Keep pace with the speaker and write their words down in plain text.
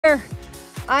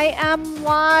I am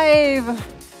live.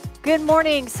 Good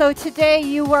morning. So today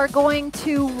you are going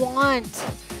to want,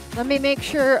 let me make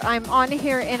sure I'm on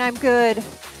here and I'm good.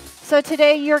 So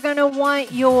today you're going to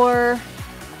want your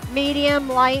medium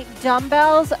light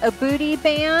dumbbells, a booty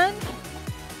band.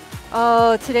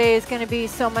 Oh, today is going to be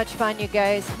so much fun, you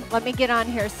guys. Let me get on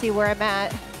here, see where I'm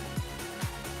at.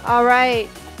 All right.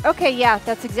 Okay, yeah,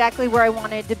 that's exactly where I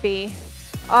wanted to be.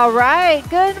 All right.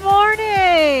 Good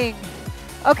morning.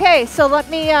 Okay, so let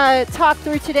me talk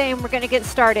through today and we're going to get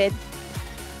started.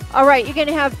 All right, you're going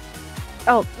to have,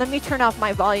 oh, let me turn off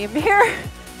my volume here.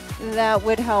 That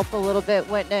would help a little bit,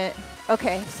 wouldn't it?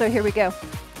 Okay, so here we go.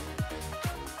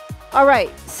 All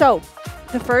right, so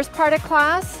the first part of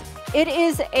class, it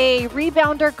is a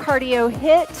rebounder cardio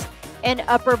HIIT and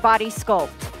upper body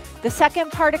sculpt. The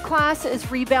second part of class is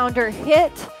rebounder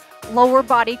HIIT, lower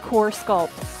body core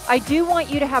sculpt. I do want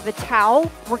you to have a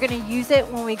towel. We're going to use it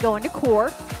when we go into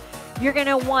core. You're going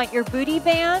to want your booty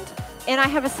band, and I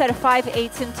have a set of 5,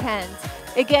 8s, and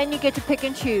 10s. Again, you get to pick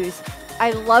and choose.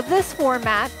 I love this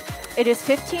format. It is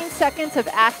 15 seconds of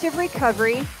active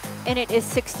recovery, and it is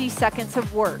 60 seconds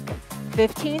of work.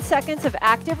 15 seconds of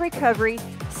active recovery,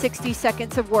 60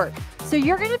 seconds of work. So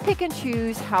you're going to pick and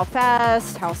choose how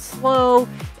fast, how slow.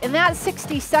 In that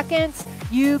 60 seconds,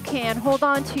 you can hold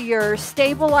on to your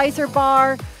stabilizer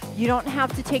bar. You don't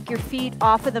have to take your feet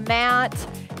off of the mat.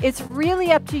 It's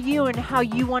really up to you and how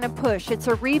you want to push. It's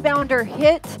a rebounder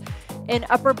HIIT and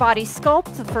upper body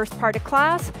sculpt, the first part of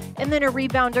class, and then a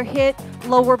rebounder HIIT,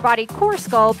 lower body core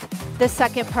sculpt, the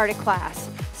second part of class.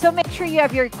 So make sure you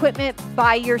have your equipment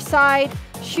by your side,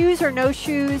 shoes or no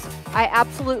shoes. I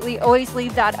absolutely always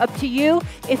leave that up to you.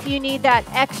 If you need that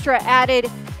extra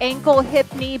added ankle,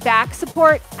 hip, knee, back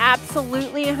support,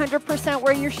 absolutely 100%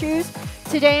 wear your shoes.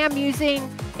 Today I'm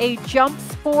using a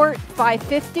Jumpsport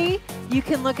 550. You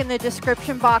can look in the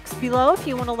description box below if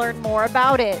you want to learn more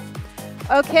about it.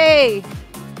 Okay,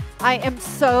 I am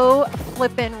so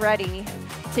flippin' ready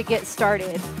to get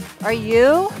started. Are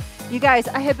you? You guys,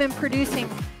 I have been producing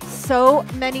so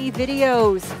many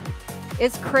videos.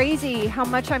 It's crazy how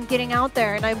much I'm getting out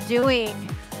there and I'm doing.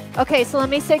 Okay, so let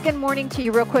me say good morning to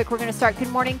you real quick. We're going to start. Good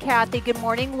morning, Kathy. Good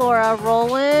morning, Laura,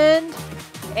 Roland,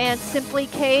 and Simply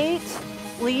Kate,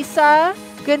 Lisa.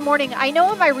 Good morning. I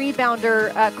know in my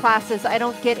rebounder classes, I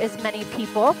don't get as many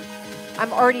people.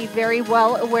 I'm already very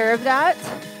well aware of that.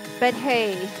 But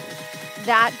hey,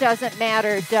 that doesn't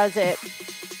matter, does it?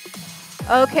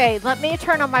 Okay, let me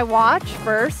turn on my watch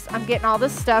first. I'm getting all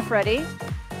this stuff ready.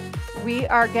 We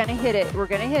are going to hit it. We're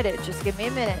going to hit it. Just give me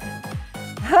a minute.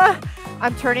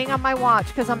 I'm turning on my watch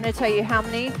because I'm going to tell you how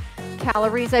many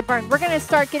calories I burned. We're going to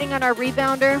start getting on our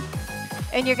rebounder,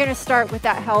 and you're going to start with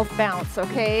that health bounce,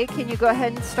 okay? Can you go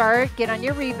ahead and start? Get on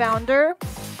your rebounder,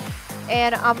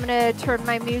 and I'm going to turn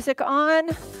my music on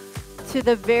to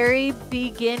the very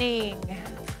beginning.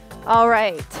 All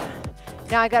right.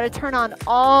 Now I got to turn on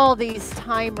all these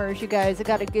timers, you guys. I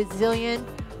got a gazillion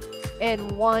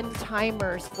and 1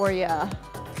 timers for you.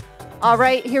 All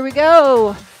right, here we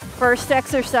go. First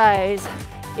exercise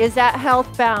is that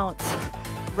health bounce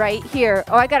right here.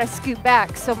 Oh, I got to scoot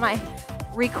back so my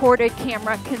recorded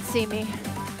camera can see me.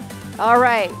 All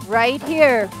right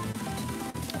here.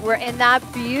 We're in that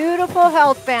beautiful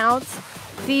health bounce.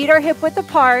 Feet are hip width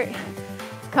apart.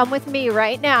 Come with me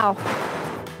right now.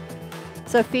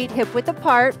 So feet hip width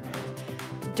apart.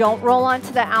 Don't roll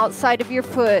onto the outside of your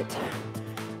foot.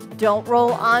 Don't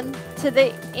roll on to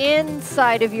the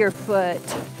inside of your foot.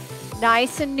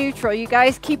 Nice and neutral. You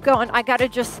guys keep going. I got to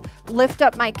just lift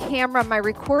up my camera, my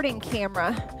recording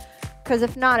camera, because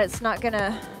if not, it's not going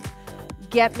to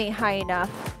get me high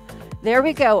enough. There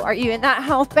we go. Are you in that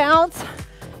health bounce?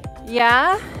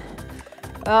 Yeah?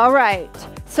 All right.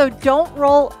 So don't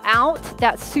roll out,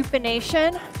 that's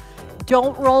supination.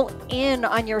 Don't roll in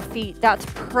on your feet. That's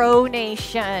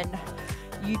pronation.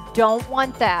 You don't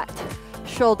want that.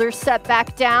 Shoulders set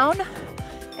back down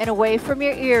and away from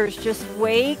your ears. Just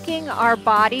waking our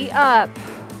body up.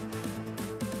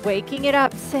 Waking it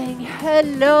up, saying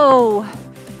hello.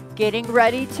 Getting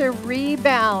ready to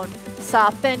rebound.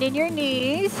 Soft bend in your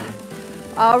knees.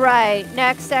 All right,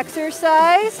 next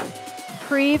exercise.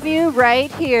 Preview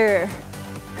right here.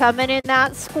 Coming in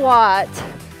that squat.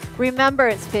 Remember,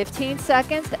 it's 15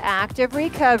 seconds, active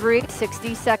recovery,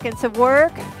 60 seconds of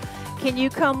work. Can you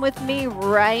come with me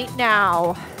right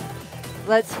now?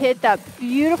 Let's hit that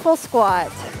beautiful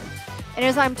squat. And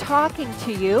as I'm talking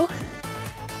to you,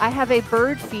 I have a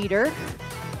bird feeder,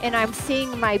 and I'm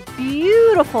seeing my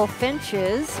beautiful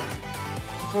finches,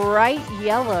 bright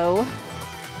yellow,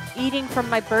 eating from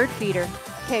my bird feeder.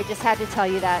 Okay, just had to tell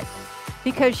you that.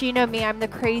 Because you know me, I'm the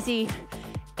crazy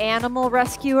animal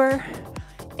rescuer,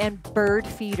 and bird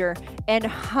feeder, and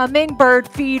hummingbird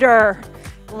feeder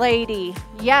lady.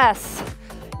 Yes,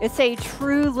 it's a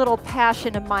true little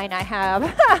passion of mine I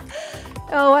have.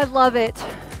 Oh, I love it.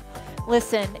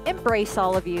 Listen, embrace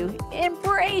all of you.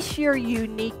 Embrace your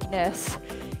uniqueness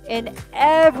in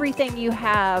everything you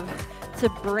have to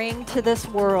bring to this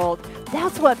world.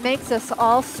 That's what makes us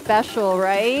all special,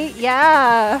 right?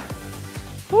 Yeah.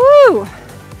 Woo!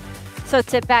 So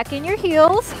sit back in your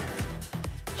heels,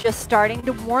 just starting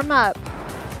to warm up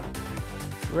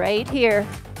right here.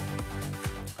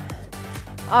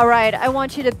 All right, I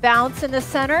want you to bounce in the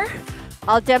center.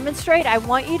 I'll demonstrate. I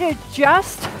want you to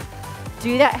just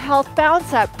do that health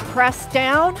bounce, that press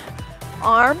down.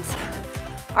 Arms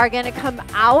are gonna come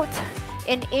out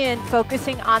and in,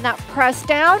 focusing on that press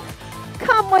down.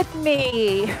 Come with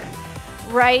me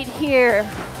right here.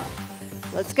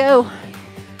 Let's go.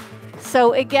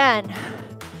 So again,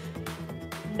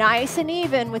 nice and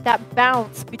even with that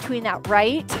bounce between that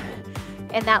right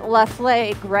and that left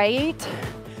leg, right?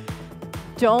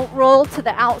 Don't roll to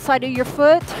the outside of your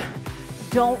foot.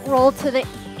 Don't roll to the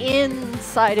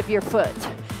inside of your foot.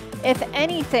 If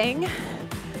anything,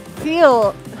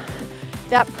 feel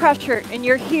that pressure in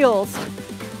your heels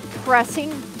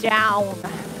pressing down.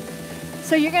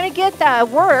 So you're gonna get that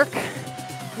work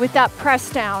with that press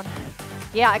down.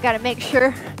 Yeah, I gotta make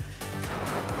sure.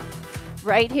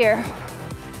 Right here.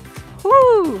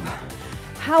 Whoo!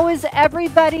 How is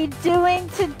everybody doing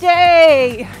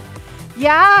today?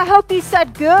 Yeah, I hope you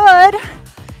said good.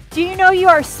 Do you know you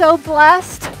are so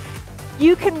blessed?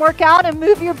 You can work out and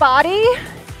move your body.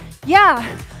 Yeah,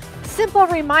 simple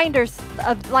reminders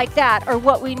of like that are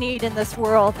what we need in this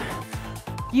world.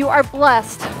 You are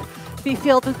blessed. Be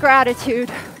filled with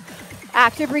gratitude.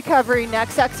 Active recovery,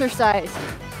 next exercise.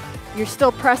 You're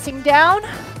still pressing down.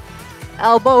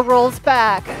 Elbow rolls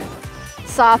back.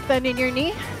 Soft bend in your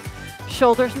knee.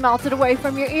 Shoulders melted away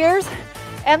from your ears.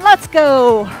 And let's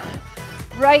go.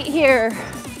 Right here.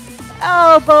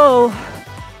 Elbow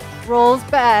rolls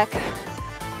back.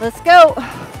 Let's go.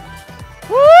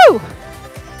 Woo!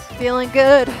 Feeling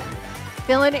good.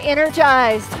 Feeling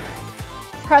energized.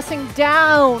 Pressing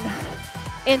down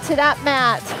into that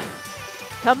mat.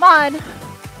 Come on.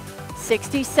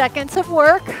 60 seconds of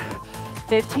work.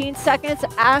 15 seconds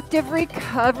active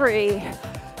recovery.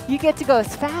 You get to go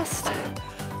as fast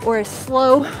or as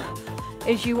slow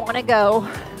as you want to go.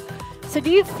 So do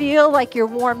you feel like you're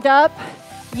warmed up?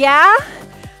 Yeah,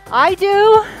 I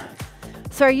do.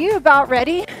 So are you about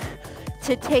ready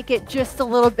to take it just a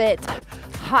little bit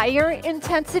higher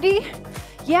intensity?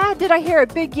 Yeah, did I hear a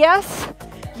big yes?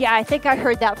 Yeah, I think I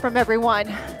heard that from everyone.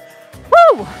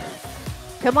 Woo!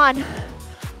 Come on.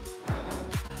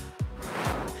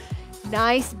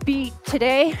 Nice beat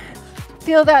today.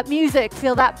 Feel that music,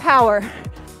 feel that power.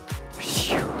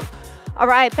 All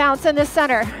right, bounce in the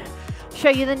center. Show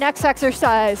you the next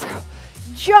exercise.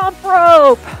 Jump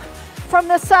rope from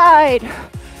the side.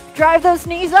 Drive those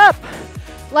knees up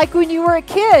like when you were a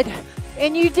kid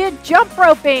and you did jump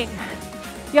roping.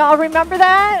 Y'all remember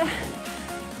that?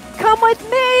 Come with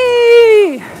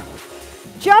me.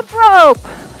 Jump rope.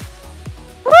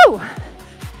 Woo!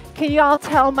 Can you all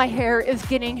tell my hair is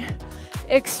getting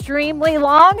extremely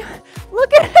long?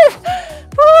 Look at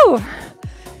it. Woo!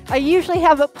 I usually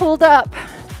have it pulled up.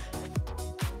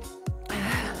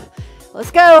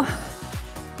 Let's go.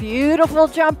 Beautiful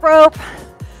jump rope.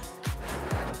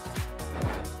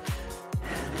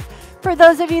 For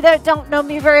those of you that don't know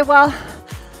me very well,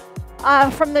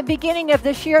 from the beginning of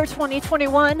this year,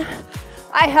 2021,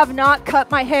 I have not cut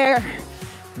my hair.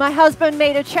 My husband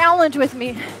made a challenge with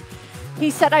me. He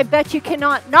said, I bet you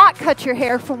cannot not cut your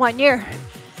hair for 1 year.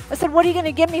 I said, what are you going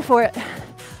to give me for it?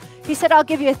 He said, I'll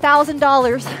give you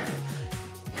 $1,000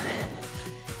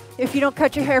 if you don't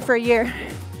cut your hair for a year.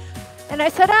 And I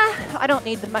said, I don't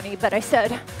need the money, but I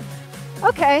said,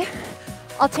 okay,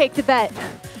 I'll take the bet.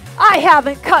 I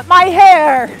haven't cut my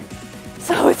hair,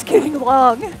 so it's getting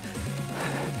long.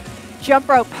 Jump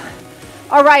rope.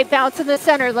 All right, bounce in the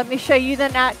center. Let me show you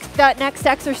that next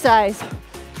exercise.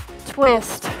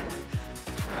 Twist.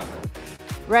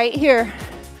 Right here.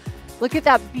 Look at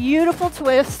that beautiful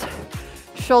twist.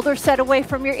 Shoulders set away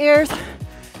from your ears.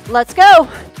 Let's go.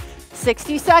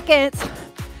 60 seconds.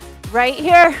 Right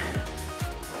here.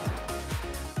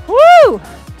 Woo!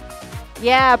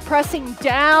 Yeah, pressing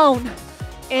down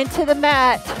into the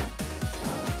mat.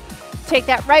 Take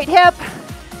that right hip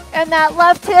and that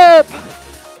left hip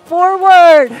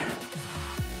forward.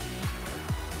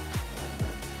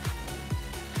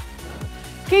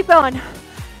 Keep going.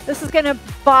 This is gonna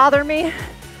bother me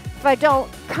if I don't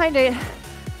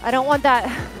I don't want that,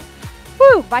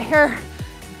 my hair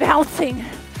bouncing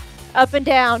up and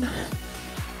down.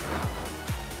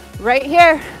 Right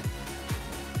here.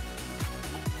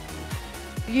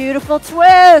 Beautiful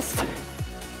twist.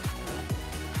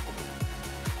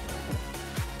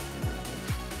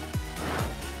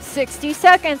 "60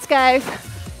 seconds, guys.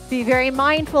 Be very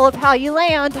mindful of how you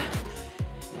land.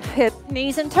 Hip,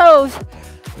 knees, and toes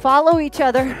follow each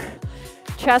other.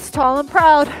 Chest tall and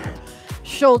proud.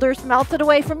 Shoulders melted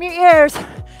away from your ears.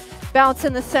 Bounce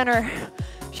in the center.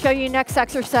 Show you next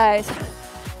exercise.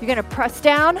 You're gonna press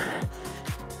down.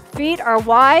 Feet are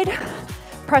wide.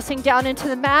 Pressing down into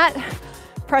the mat.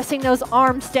 Pressing those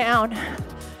arms down.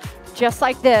 Just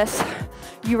like this.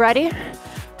 You ready?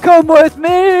 Come with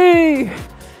me.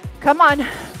 Come on.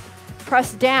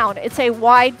 Press down. It's a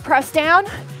wide press down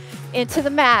into the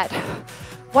mat.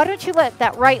 Why don't you let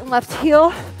that right and left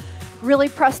heel really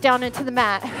press down into the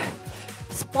mat?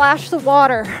 Splash the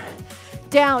water.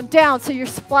 Down, down. So you're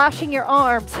splashing your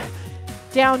arms.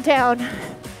 Down, down.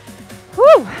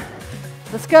 Woo!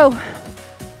 Let's go.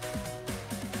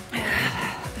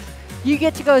 You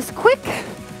get to go as quick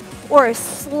or as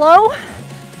slow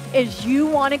as you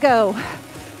want to go.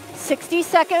 60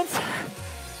 seconds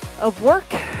of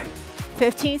work,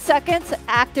 15 seconds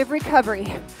active recovery.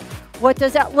 What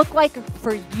does that look like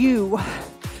for you,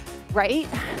 right?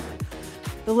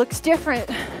 It looks different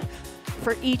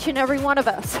for each and every one of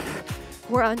us.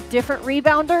 We're on different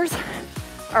rebounders.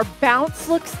 Our bounce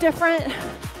looks different.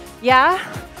 Yeah?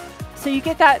 So you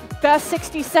get that best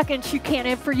 60 seconds you can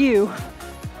in for you.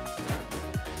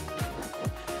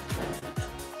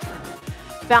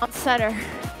 Bounce center.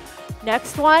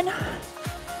 Next one.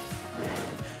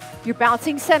 You're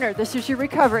bouncing center. This is your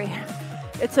recovery.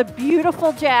 It's a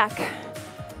beautiful jack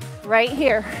right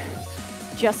here.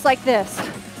 Just like this.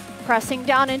 Pressing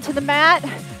down into the mat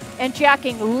and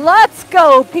jacking. Let's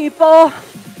go, people.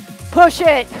 Push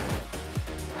it.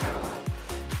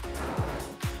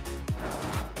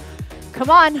 Come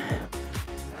on.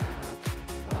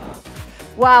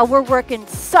 Wow, we're working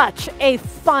such a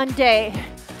fun day.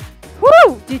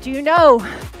 Woo! Did you know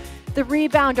the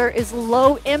rebounder is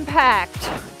low impact?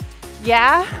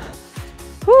 Yeah?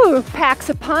 Woo! Packs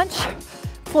a punch,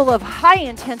 full of high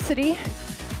intensity,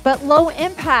 but low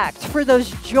impact for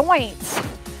those joints.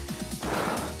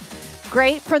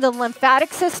 Great for the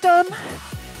lymphatic system,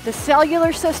 the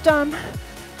cellular system,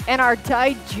 and our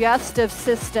digestive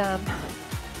system.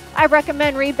 I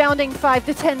recommend rebounding 5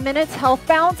 to 10 minutes health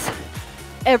bounce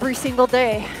every single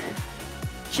day,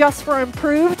 just for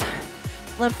improved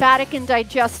lymphatic and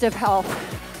digestive health.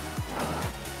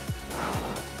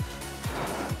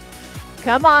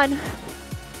 Come on.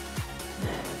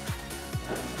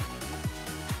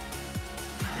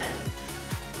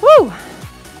 Woo!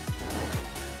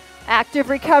 Active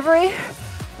recovery.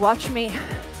 Watch me.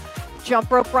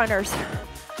 Jump rope runners.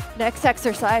 Next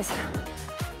exercise.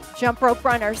 Jump rope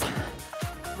runners.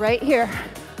 Right here.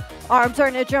 Arms are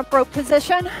in a jump rope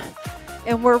position,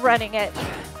 and we're running it.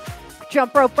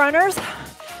 Jump rope runners.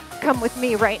 Come with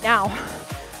me right now.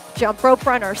 Jump rope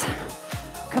runners.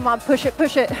 Come on, push it,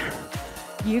 push it.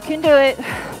 You can do it.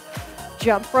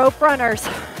 Jump rope runners.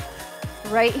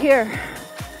 Right here.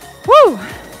 Woo!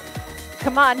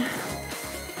 Come on.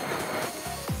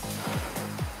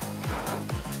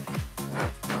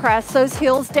 Press those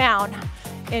heels down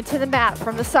into the mat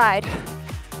from the side.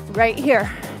 Right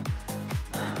here.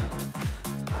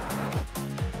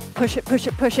 Push it, push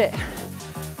it, push it.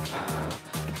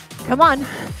 Come on.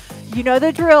 You know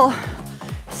the drill.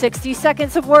 60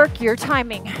 seconds of work, your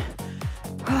timing.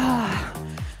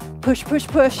 Push, push,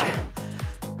 push.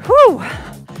 Whew.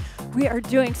 We are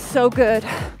doing so good.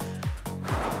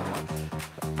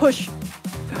 Push.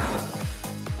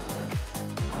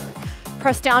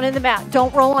 Press down in the mat.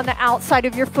 Don't roll on the outside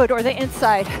of your foot or the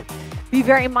inside. Be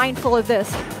very mindful of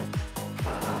this.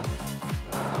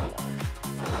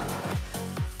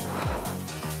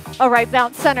 All right,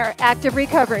 bounce center, active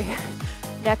recovery.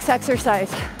 Next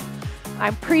exercise.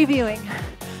 I'm previewing.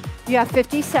 You have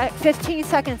 15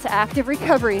 seconds active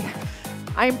recovery.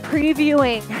 I'm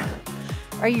previewing.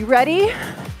 Are you ready?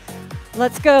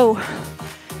 Let's go.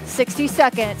 60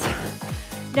 seconds.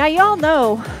 Now y'all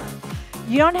know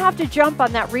you don't have to jump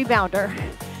on that rebounder.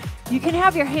 You can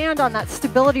have your hand on that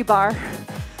stability bar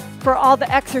for all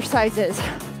the exercises.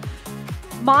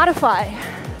 Modify.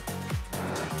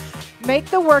 Make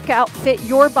the workout fit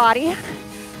your body,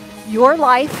 your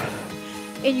life,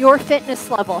 and your fitness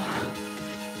level.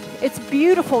 It's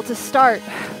beautiful to start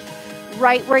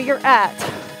right where you're at.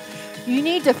 You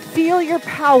need to feel your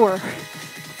power,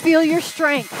 feel your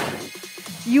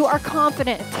strength. You are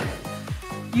confident.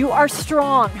 You are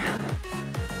strong.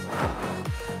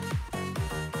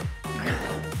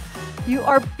 You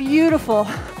are beautiful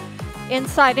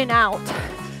inside and out.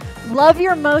 Love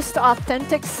your most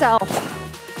authentic self.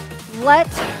 Let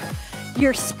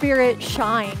your spirit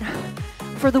shine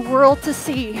for the world to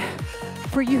see,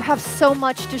 for you have so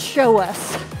much to show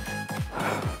us.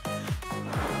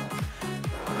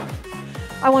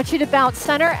 I want you to bounce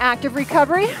center, active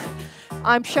recovery.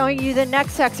 I'm showing you the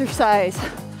next exercise.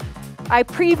 I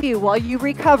preview while you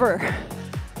recover.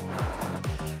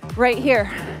 Right here.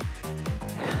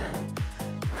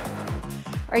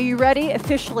 Are you ready?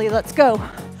 Officially, let's go.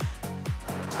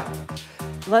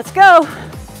 Let's go.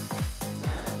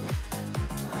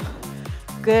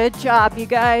 Good job, you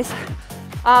guys.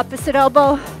 Opposite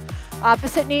elbow,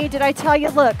 opposite knee. Did I tell you?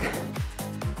 Look.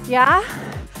 Yeah?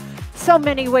 So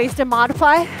many ways to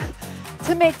modify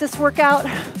to make this workout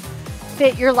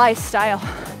fit your lifestyle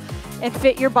and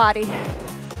fit your body.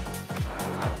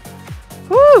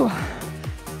 Woo!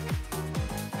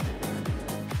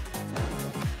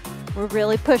 We're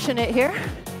really pushing it here.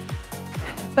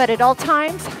 But at all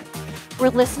times, we're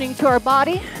listening to our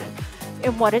body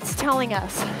and what it's telling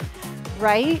us,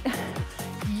 right?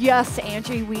 Yes,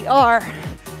 Angie, we are.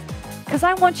 Because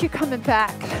I want you coming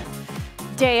back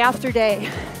day after day.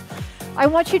 I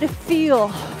want you to feel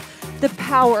the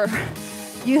power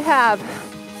you have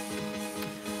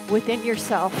within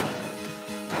yourself.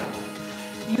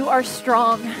 You are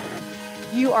strong.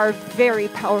 You are very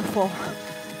powerful.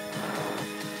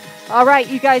 All right,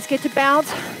 you guys get to bounce.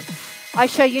 I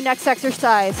show you next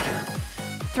exercise.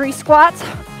 3 squats,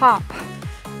 hop.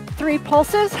 3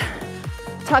 pulses,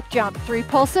 tuck jump. 3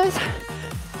 pulses,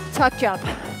 tuck jump.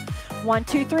 1,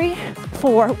 2, 3,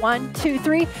 4. 1, 2,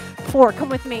 3, 4. Come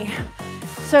with me.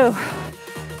 So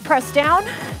press down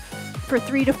for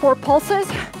 3 to 4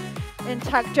 pulses and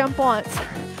tuck jump once.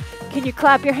 Can you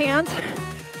clap your hands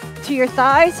to your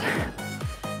thighs?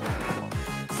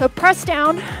 So press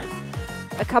down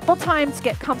a couple times,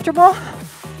 get comfortable,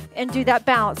 and do that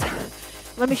bounce.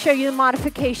 Let me show you the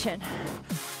modification.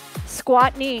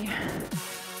 Squat knee.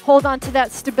 Hold on to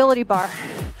that stability bar.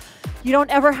 You don't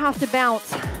ever have to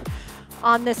bounce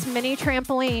on this mini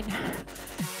trampoline.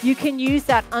 You can use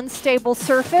that unstable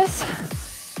surface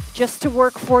just to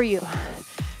work for you.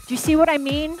 Do you see what I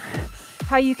mean?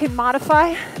 How you can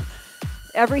modify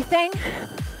everything?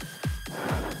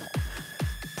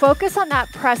 Focus on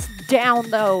that press down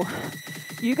though.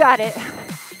 You got it.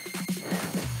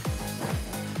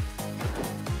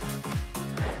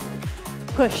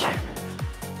 Push.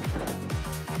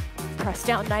 Press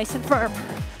down nice and firm.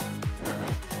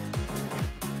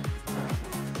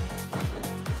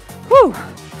 Woo!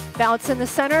 Bounce in the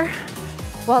center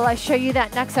while I show you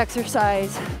that next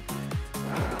exercise.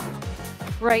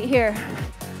 Right here.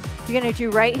 You're gonna do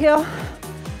right heel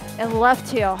and left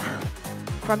heel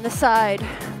from the side.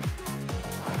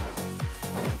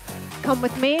 Come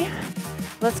with me.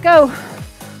 Let's go.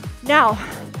 Now,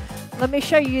 let me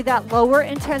show you that lower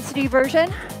intensity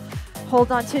version.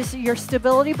 Hold on to your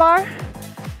stability bar.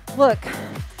 Look,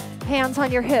 hands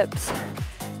on your hips,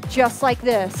 just like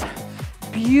this.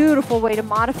 Beautiful way to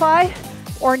modify,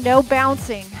 or no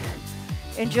bouncing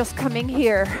and just coming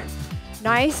here.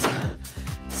 Nice,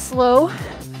 slow,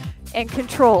 and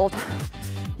controlled.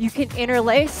 You can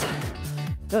interlace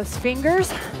those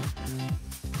fingers.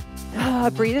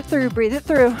 Breathe it through, breathe it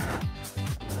through.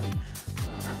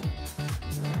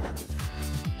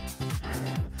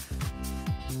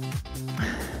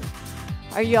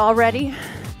 Are you all ready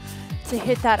to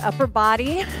hit that upper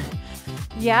body?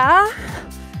 Yeah?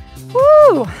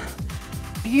 Woo!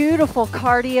 Beautiful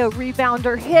cardio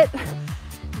rebounder hit.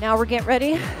 Now we're getting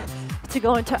ready to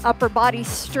go into upper body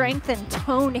strength and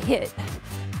tone hit.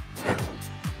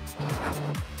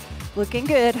 Looking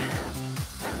good.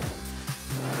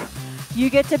 You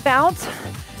get to bounce.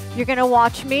 You're gonna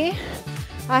watch me.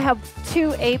 I have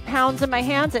 2 8-pounds in my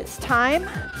hands. It's time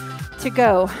to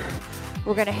go.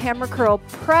 We're gonna hammer curl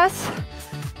press,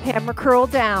 hammer curl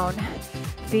down.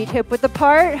 Feet hip width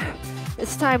apart.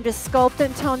 It's time to sculpt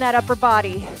and tone that upper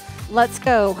body. Let's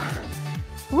go.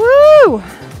 Woo!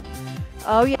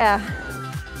 Oh yeah,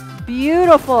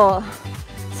 beautiful.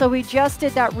 So we just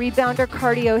did that rebounder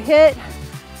cardio hit.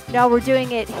 Now we're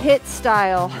doing it HIIT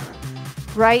style.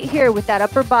 Right here with that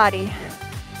upper body.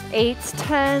 8s,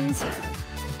 10s,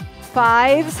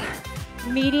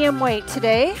 5s, medium weight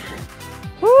today.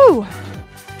 Woo!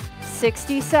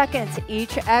 60 seconds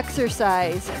each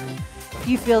exercise. If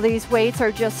you feel these weights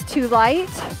are just too light,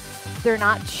 they're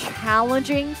not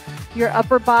challenging your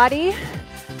upper body,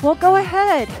 well, go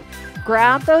ahead.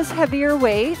 Grab those heavier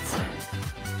weights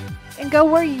and go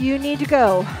where you need to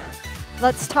go.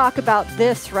 Let's talk about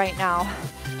this right now.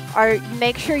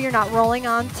 Make sure you're not rolling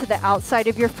on to the outside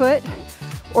of your foot.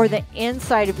 or the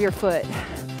inside of your foot?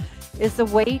 Is the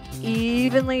weight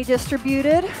evenly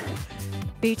distributed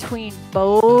between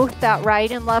both that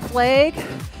right and left leg?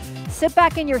 Sit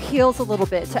back in your heels a little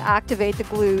bit to activate the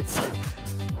glutes.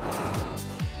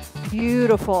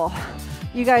 Beautiful.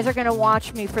 You guys are gonna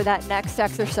watch me for that next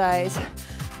exercise.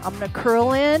 I'm gonna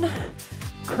curl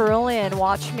in,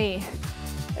 watch me.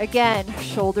 Again,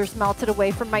 shoulders melted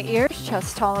away from my ears,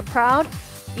 chest tall and proud,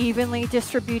 evenly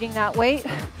distributing that weight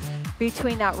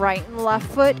between that right and left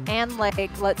foot and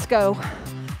leg. Let's go.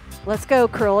 Let's go,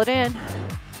 curl it in.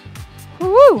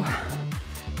 Woo!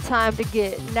 Time to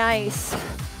get nice,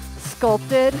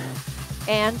 sculpted,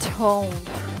 and toned.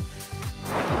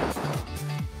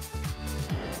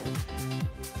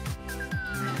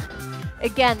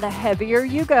 Again, the heavier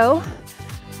you go,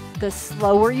 the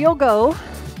slower you'll go,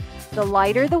 the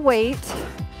lighter the weight,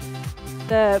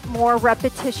 the more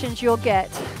repetitions you'll get.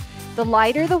 The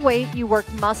lighter the weight, you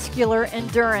work muscular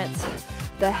endurance.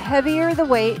 The heavier the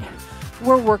weight,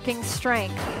 we're working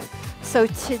strength. So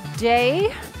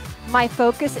today, my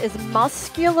focus is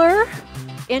muscular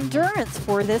endurance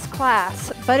for this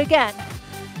class. But again,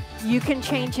 you can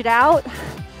change it out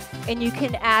and you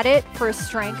can add it for a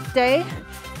strength day.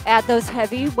 Add those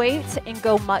heavy weights and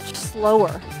go much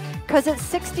slower because it's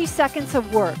 60 seconds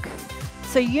of work.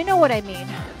 So you know what I mean.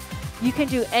 You can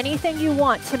do anything you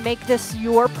want to make this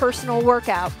your personal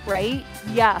workout, right?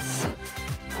 Yes.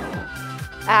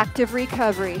 Active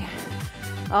recovery.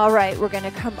 All right, we're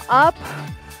gonna come up,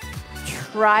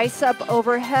 tricep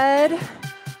overhead,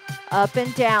 up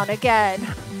and down. Again,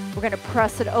 we're gonna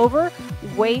press it over,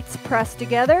 weights pressed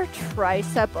together,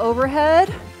 tricep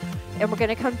overhead, and we're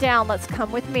gonna come down. Let's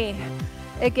come with me.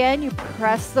 Again, you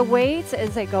press the weights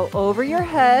as they go over your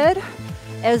head.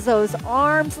 As those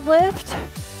arms lift,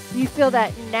 you feel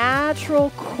that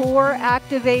natural core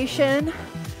activation.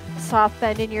 Soft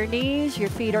bend in your knees, your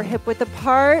feet are hip width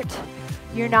apart.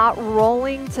 You're not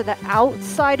rolling to the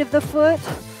outside of the foot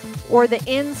or the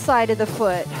inside of the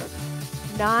foot.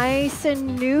 Nice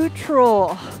and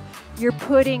neutral. You're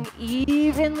putting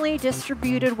evenly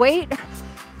distributed weight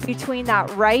between that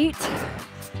right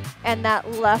and that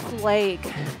left leg,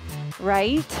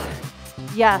 right?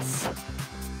 Yes.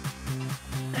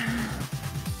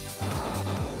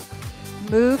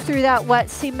 Move through that wet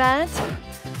cement.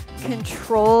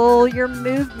 Control your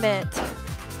movement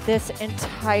this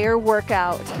entire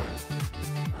workout.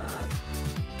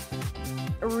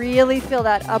 Really feel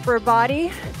that upper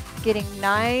body getting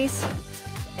nice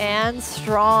and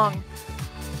strong.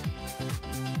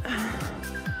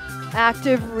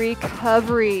 Active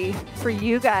recovery for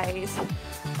you guys.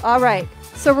 All right,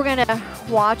 so we're gonna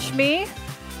watch me.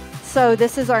 So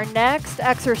this is our next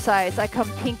exercise. I come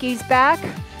pinkies back,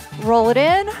 roll it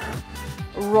in,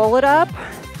 roll it up,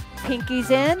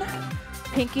 pinkies in,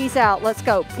 pinkies out. Let's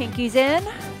go, pinkies in,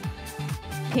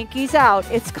 pinkies out.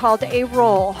 It's called a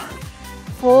roll.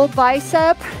 Full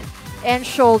bicep and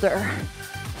shoulder.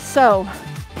 So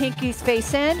pinkies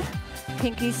face in,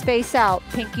 pinkies face out.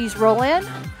 Pinkies roll in,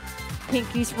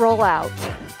 pinkies roll out.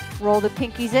 Roll the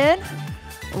pinkies in,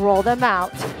 roll them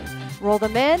out. Roll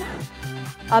them in,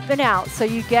 up and out. So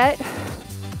you get,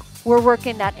 we're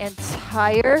working that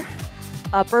entire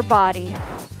upper body.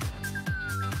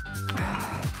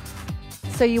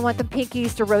 So you want the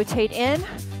pinkies to rotate in.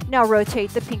 Now rotate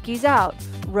the pinkies out.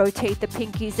 Rotate the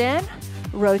pinkies in,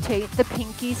 rotate the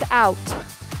pinkies out.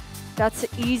 That's the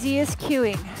easiest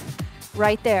cueing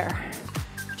right there.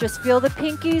 Just feel the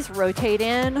pinkies, rotate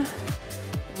in,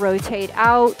 rotate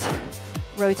out,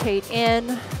 rotate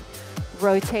in,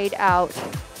 rotate out.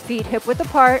 Feet hip width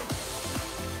apart.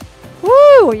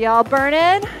 Woo, y'all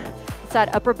burning? It's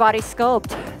that upper body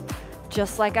sculpt,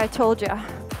 just like I told you.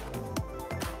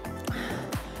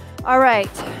 All right,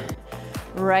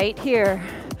 right here.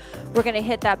 We're gonna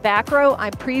hit that back row.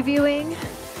 I'm previewing.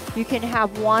 You can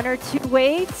have one or two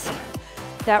weights.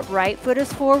 That right foot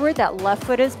is forward, that left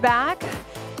foot is back,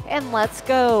 and let's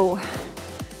go.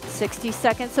 60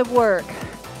 seconds of work.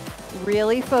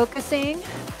 Really focusing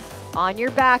on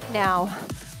your back now.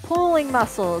 Pulling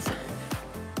muscles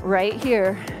right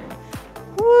here.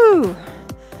 Woo!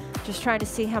 Just trying to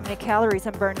see how many calories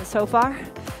I'm burning so far.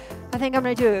 I think I'm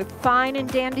gonna do a fine and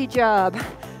dandy job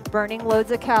burning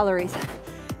loads of calories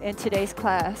in today's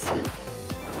class.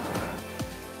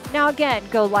 Now again,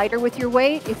 go lighter with your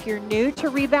weight. If you're new to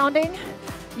rebounding,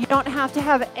 you don't have to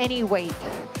have any weight.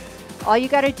 All you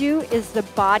gotta do is the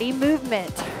body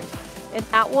movement, and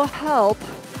that will help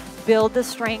build the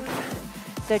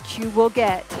strength that you will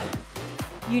get.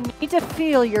 You need to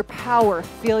feel your power,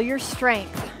 feel your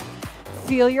strength,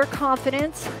 feel your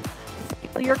confidence,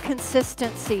 feel your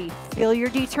consistency, feel your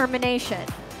determination.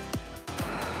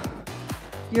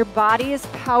 Your body is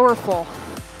powerful.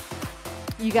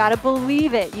 You got to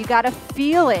believe it. You got to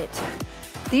feel it.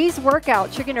 These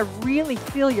workouts, you're going to really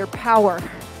feel your power.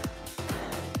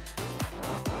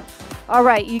 All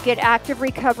right, you get active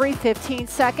recovery, 15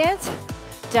 seconds,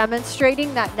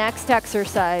 demonstrating that next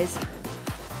exercise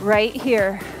right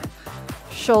here.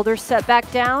 Shoulders set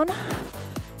back down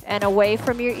and away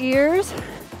from your ears.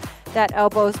 That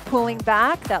elbow's pulling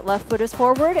back, that left foot is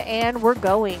forward, and we're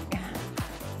going.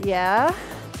 Yeah,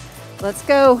 let's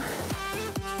go.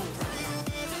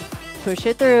 Push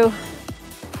it through.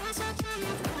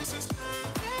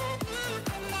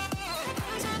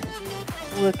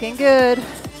 Looking good.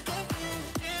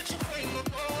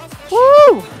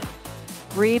 Woo!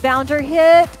 Rebounder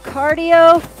HIIT,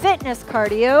 cardio, fitness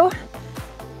cardio,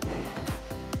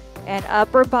 and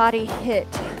upper body HIIT,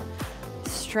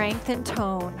 strength and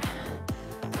tone.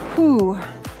 Whew,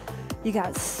 you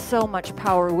got so much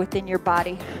power within your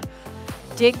body.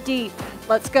 Dig deep,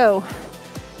 let's go.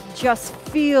 Just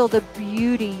feel the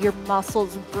beauty your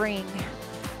muscles bring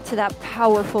to that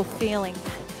powerful feeling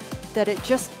that it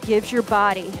just gives your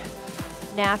body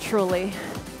naturally.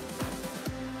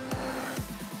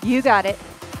 You got it.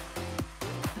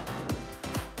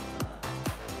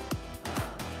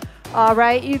 All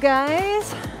right, you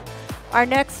guys. Our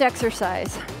next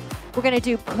exercise, we're gonna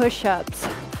do push-ups.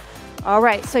 All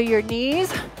right, so your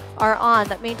knees are on.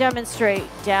 Let me demonstrate.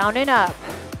 Down and up.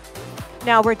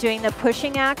 Now we're doing the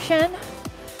pushing action.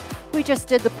 We just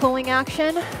did the pulling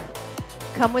action.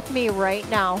 Come with me right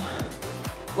now.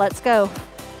 Let's go.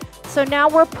 So now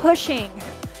we're pushing.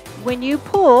 When you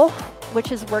pull,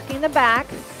 which is working the back,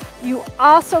 you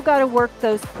also got to work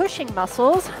those pushing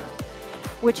muscles,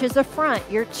 which is the front,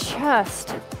 your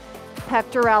chest,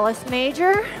 pectoralis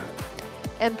major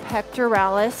and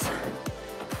pectoralis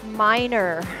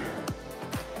minor.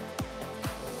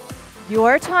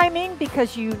 Your timing,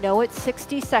 because you know it's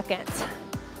 60 seconds.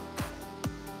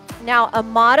 Now a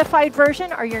modified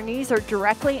version, or your knees are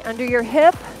directly under your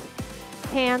hip,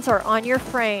 hands are on your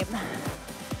frame.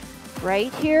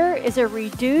 Right here is a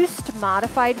reduced,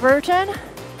 modified version.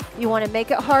 You want to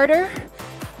make it harder,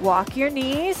 walk your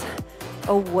knees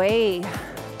away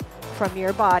from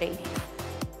your body.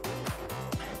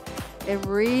 And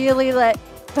really let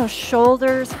the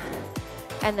shoulders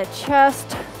and the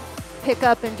chest pick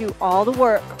up and do all the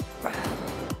work.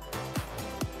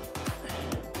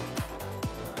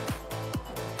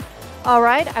 All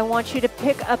right, I want you to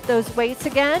pick up those weights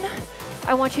again.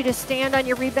 I want you to stand on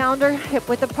your rebounder, hip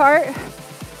width apart.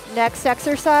 Next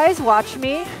exercise, watch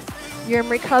me. You're in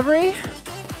recovery.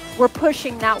 We're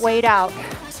pushing that weight out.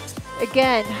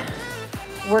 Again,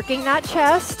 working that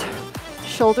chest.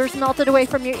 Shoulders melted away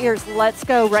from your ears. Let's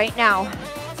go right now.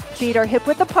 Feet are hip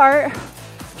width apart.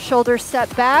 Shoulders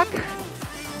set back,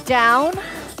 down,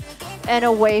 and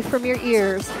away from your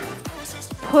ears.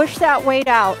 Push that weight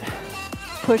out.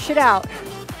 Push it out.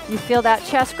 You feel that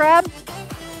chest grab?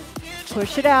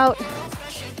 Push it out.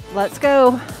 Let's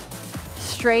go.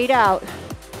 Straight out.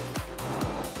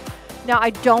 Now,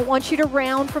 I don't want you to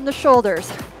round from the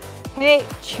shoulders. Hey,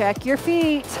 check your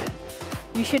feet.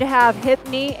 You should have hip,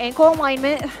 knee, ankle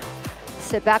alignment.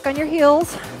 Sit back on your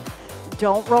heels.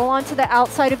 Don't roll onto the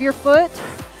outside of your foot.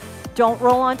 Don't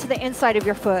roll onto the inside of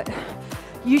your foot.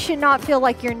 You should not feel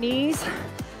like your knees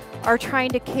are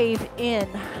trying to cave in.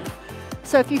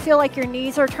 So if you feel like your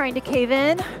knees are trying to cave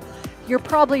in, you're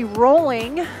probably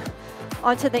rolling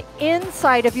onto the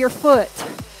inside of your foot.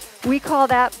 We call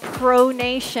that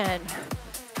pronation.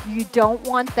 You don't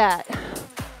want that.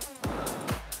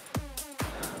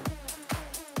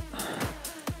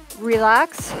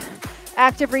 Relax.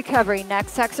 Active recovery.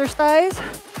 Next exercise,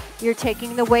 you're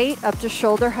taking the weight up to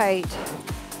shoulder height.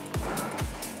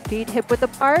 Feet hip width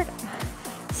apart.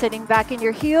 Sitting back in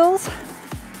your heels.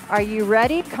 Are you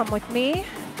ready? Come with me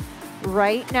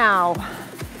right now.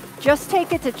 Just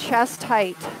take it to chest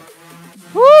height.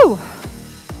 Woo!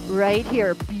 Right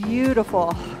here,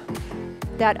 beautiful.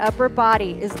 That upper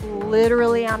body is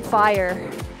literally on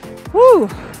fire. Woo!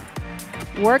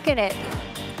 Working it.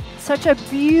 Such a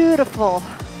beautiful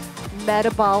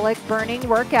metabolic burning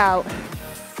workout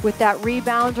with that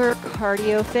rebounder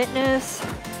cardio fitness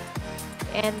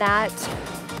and that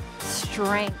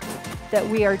strength that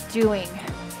we are doing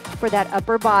for that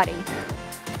upper body.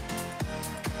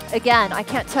 Again, I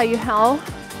can't tell you how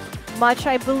much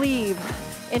I believe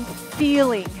in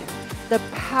feeling the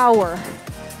power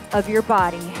of your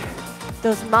body.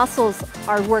 Those muscles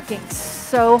are working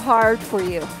so hard for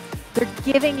you. They're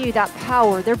giving you that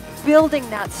power. They're building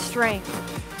that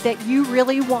strength that you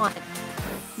really want.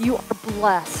 You are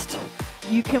blessed.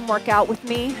 You can work out with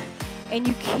me and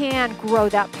you can grow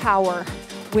that power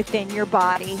within your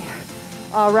body.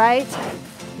 All right,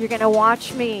 you're gonna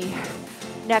watch me.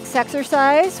 Next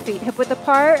exercise, feet hip width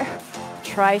apart,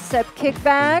 tricep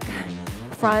kickback,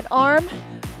 front arm,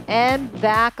 and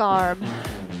back arm.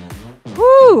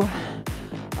 Woo!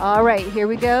 All right, here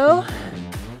we go.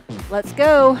 Let's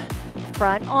go.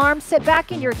 Front arm, sit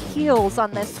back in your heels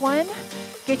on this one.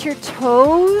 Get your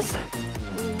toes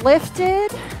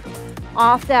lifted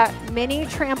off that mini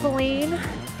trampoline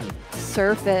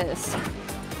surface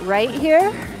right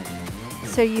here.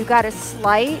 So you got a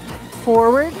slight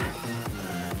forward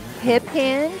hip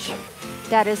hinge.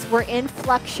 That is, we're in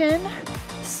flexion,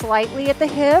 slightly at the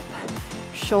hip,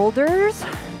 shoulders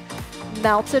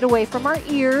melted away from our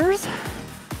ears.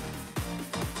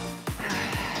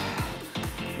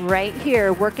 Right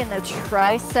here, working the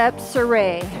tricep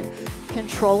serré.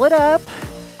 Control it up,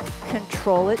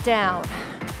 control it down.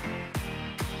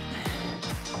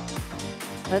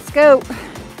 Let's go.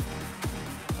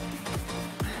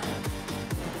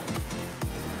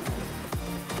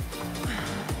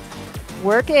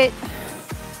 Work it.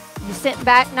 You sitting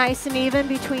back nice and even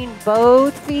between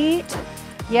both feet.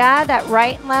 Yeah, that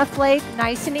right and left leg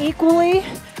nice and equally.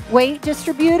 Weight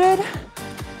distributed.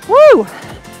 Woo!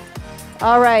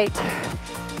 All right,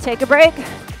 take a break.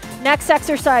 Next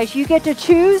exercise, you get to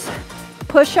choose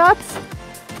push-ups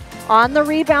on the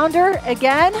rebounder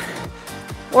again,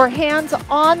 or hands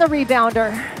on the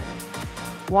rebounder.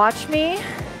 Watch me.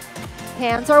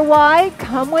 Hands are wide,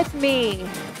 come with me.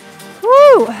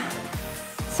 Woo!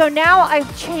 So now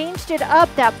I've changed it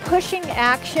up, that pushing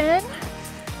action,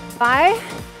 by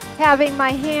having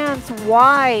my hands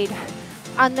wide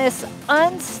on this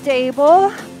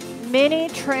unstable mini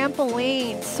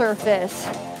trampoline surface.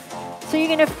 So you're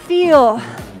gonna feel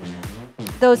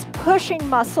those pushing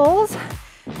muscles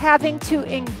having to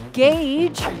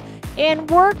engage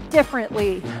and work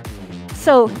differently.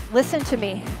 So listen to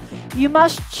me. You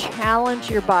must challenge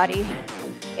your body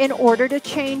in order to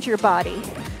change your body.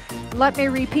 Let me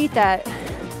repeat that.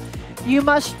 You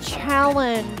must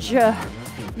challenge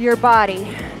your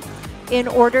body in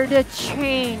order to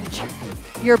change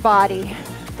your body.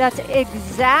 That's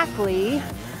exactly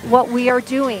what we are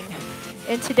doing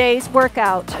in today's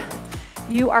workout.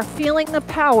 You are feeling the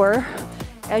power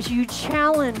as you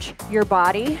challenge your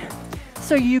body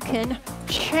so you can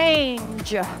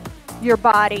change your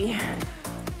body.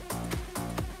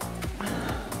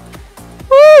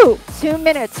 Woo! 2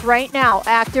 minutes right now,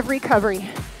 active recovery.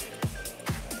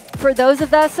 For those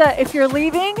of us, if you're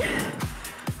leaving,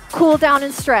 cool down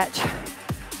and stretch.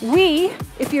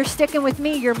 If you're sticking with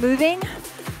me, you're moving.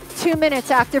 2 minutes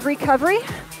active recovery,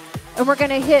 and we're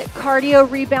gonna hit cardio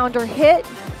rebounder HIIT,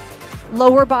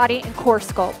 lower body and core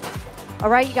sculpt. All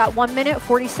right, you got 1 minute,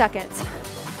 40 seconds.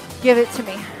 Give it to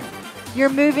me. You're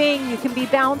moving, you can be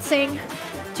bouncing.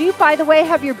 Do you, by the way,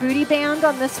 have your booty band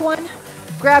on this one?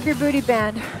 Grab your booty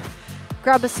band.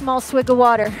 Grab a small swig of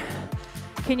water.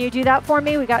 Can you do that for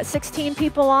me? We got 16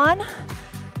 people on.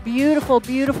 Beautiful,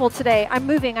 beautiful today. I'm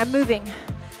moving, I'm moving.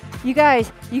 You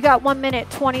guys, you got 1 minute,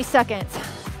 20 seconds.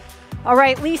 All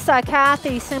right, Lisa,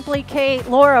 Kathy, Simply Kate,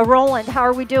 Laura, Roland, how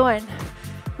are we doing?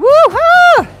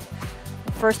 Woo-hoo!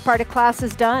 The first part of class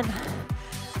is done.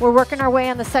 We're working our way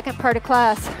on the second part of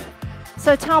class.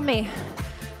 So tell me,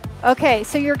 okay,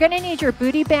 so you're gonna need your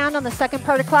booty band on the second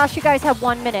part of class. You guys have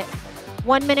 1 minute.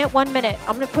 1 minute, 1 minute.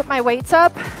 I'm gonna put my weights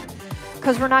up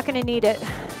because we're not gonna need it.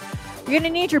 You're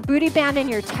gonna need your booty band and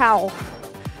your towel.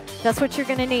 That's what you're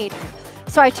gonna need.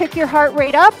 So I took your heart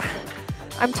rate up,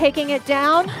 I'm taking it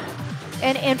down,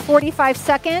 and in 45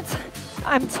 seconds,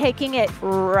 I'm taking it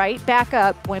right back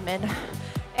up, women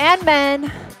and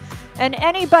men, and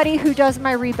anybody who does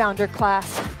my rebounder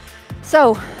class.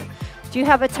 So, do you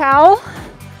have a towel?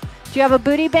 Do you have a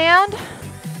booty band?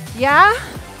 Yeah?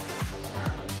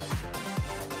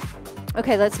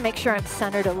 Okay, let's make sure I'm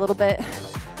centered a little bit.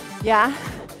 Yeah?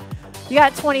 You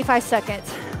got 25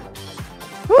 seconds.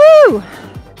 Woo!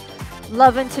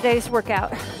 Loving today's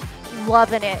workout.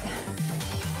 Loving it.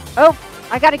 Oh,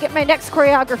 I gotta get my next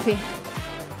choreography.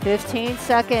 15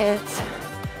 seconds.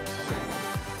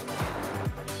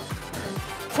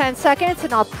 10 seconds,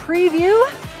 and I'll preview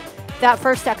that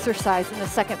first exercise in the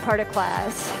second part of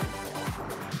class.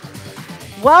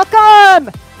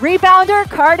 Welcome, Rebounder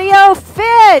Cardio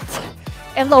Fit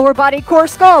and Lower Body Core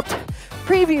Sculpt.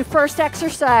 Preview first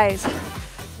exercise.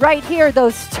 Right here,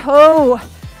 those toe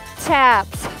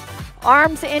taps.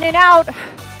 Arms in and out.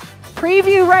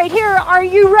 Preview right here. Are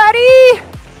you ready?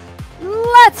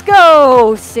 Let's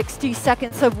go. 60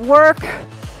 seconds of work.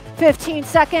 15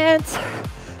 seconds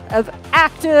of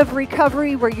active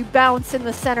recovery where you bounce in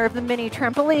the center of the mini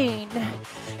trampoline.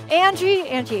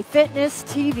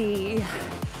 AngieFitnessTV.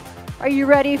 Are you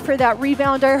ready for that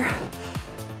rebounder?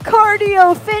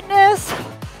 Cardio fitness,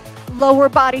 lower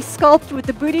body sculpt with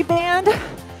the booty band,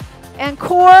 and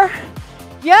core.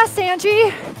 Yes,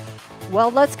 Angie. Well,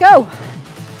 let's go.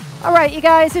 All right, you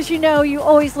guys, as you know, you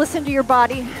always listen to your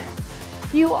body.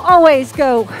 You always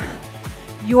go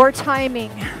your timing,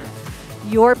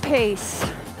 your pace.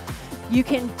 You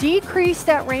can decrease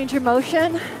that range of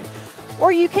motion,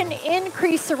 or you can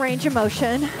increase the range of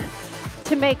motion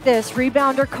to make this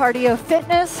rebounder cardio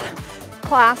fitness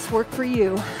class work for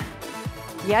you.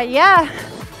 Yeah.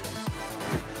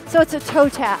 So it's a toe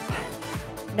tap,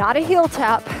 not a heel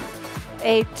tap,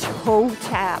 a toe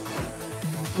tap.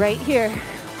 Right here.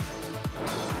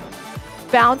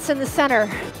 Bounce in the center.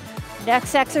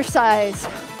 Next exercise.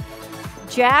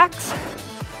 Jacks,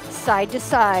 side to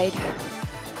side.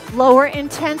 Lower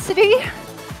intensity.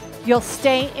 You'll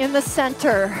stay in the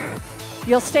center.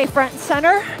 You'll stay front and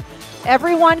center.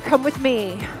 Everyone come with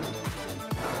me.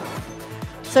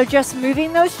 So just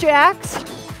moving those jacks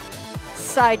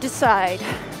side to side.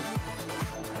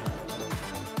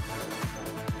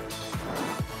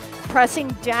 Pressing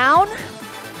down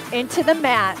into the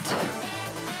mat.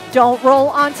 Don't roll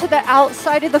onto the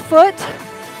outside of the foot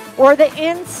or the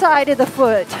inside of the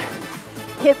foot.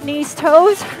 Hip, knees,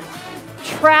 toes,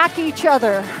 track each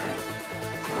other.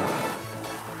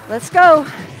 Let's go.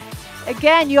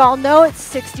 Again, you all know it's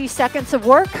 60 seconds of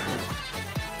work,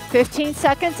 15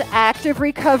 seconds active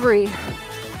recovery.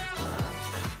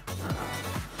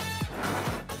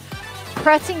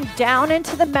 Pressing down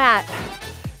into the mat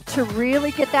to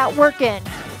really get that work in.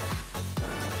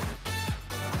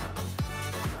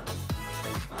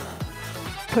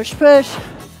 Push, push.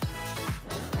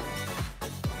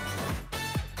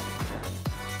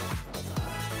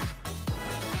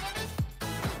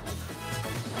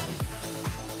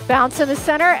 Bounce in the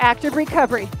center, active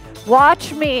recovery.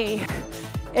 Watch me.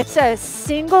 It says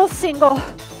single, single,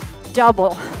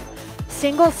 double.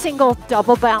 Single, single,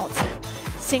 double bounce.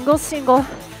 Single, single,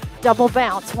 double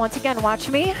bounce. Once again, watch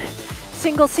me.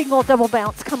 Single, single, double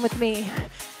bounce. Come with me.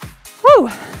 Woo!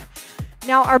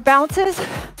 Now our bounces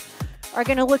are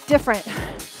gonna look different.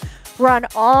 We're on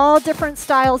all different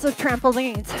styles of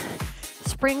trampolines.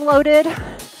 Spring-loaded,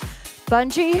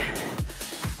 bungee.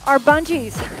 Our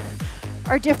bungees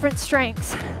are different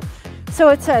strengths. So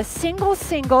it's a single,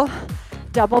 single,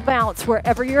 double bounce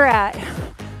wherever you're at.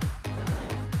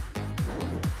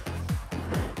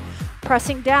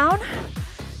 Pressing down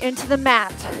into the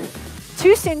mat.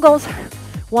 2 singles,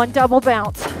 1 double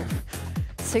bounce.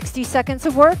 60 seconds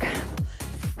of work,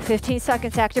 15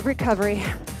 seconds active recovery.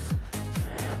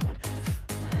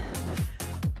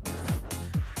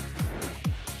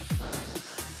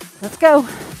 Let's go.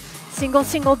 Single,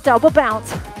 single, double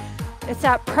bounce. It's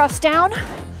that press down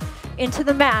into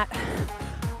the mat.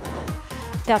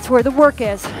 That's where the work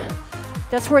is.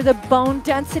 That's where the bone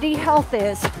density health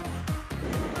is.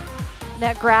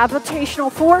 That gravitational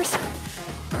force,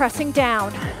 pressing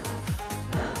down.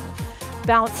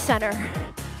 Bounce center.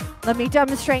 Let me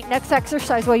demonstrate next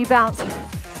exercise while you bounce.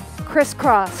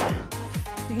 Crisscross.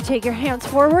 You can take your hands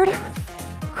forward,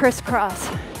 crisscross.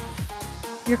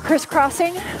 You're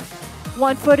crisscrossing,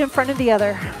 one foot in front of the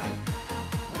other.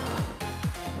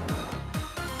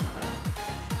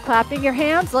 Clapping your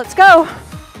hands, let's go.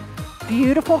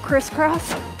 Beautiful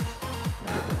crisscross.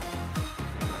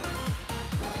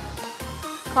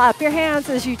 Clap your hands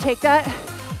as you take that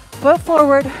foot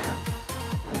forward.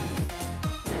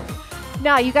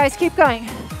 Now you guys keep going.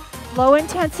 Low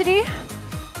intensity,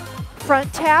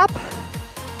 front tap,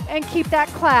 and keep that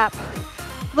clap.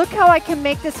 Look how I can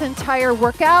make this entire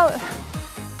workout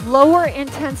lower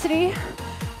intensity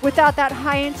without that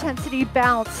high intensity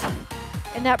bounce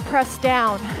and that press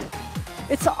down.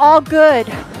 It's all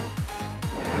good.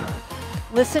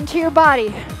 Listen to your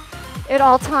body at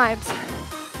all times.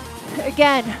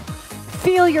 Again,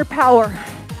 feel your power.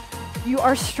 You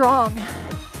are strong.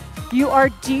 You are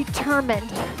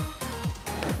determined.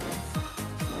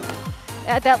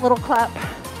 Add that little clap.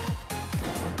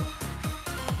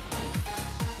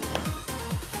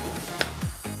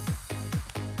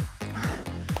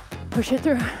 Push it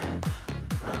through.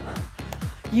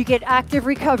 You get active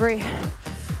recovery.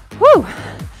 Woo!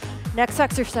 Next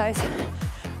exercise,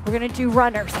 we're gonna do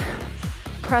runners.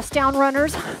 Press down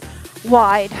runners,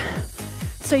 wide.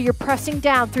 So you're pressing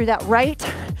down through that right,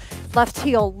 left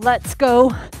heel. Let's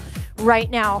go right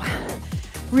now.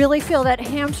 Really feel that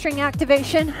hamstring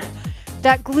activation,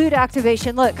 that glute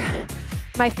activation. Look,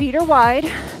 my feet are wide,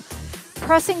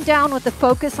 pressing down with the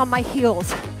focus on my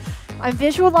heels. I'm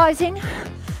visualizing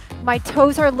my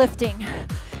toes are lifting.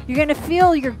 You're gonna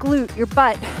feel your glute, your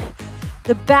butt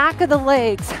the back of the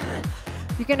legs.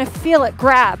 You're gonna feel it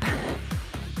grab,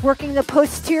 working the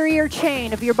posterior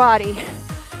chain of your body.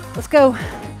 Let's go.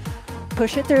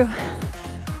 Push it through.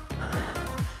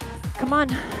 Come on.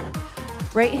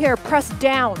 Right here, press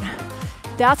down.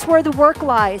 That's where the work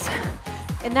lies,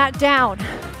 in that down.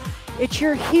 It's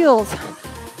your heels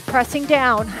pressing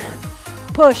down.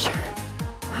 Push.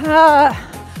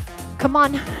 Come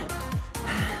on.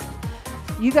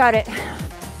 You got it.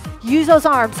 Use those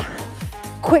arms.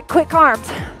 Quick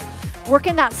arms.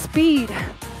 Working that speed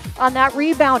on that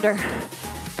rebounder.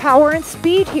 Power and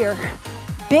speed here.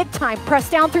 Big time. Press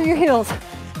down through your heels.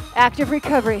 Active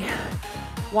recovery.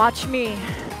 Watch me.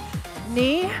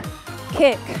 Knee,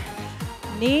 kick.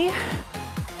 Knee,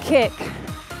 kick.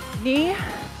 Knee,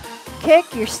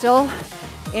 kick. You're still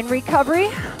in recovery.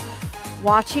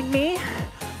 Watching me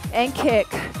and kick.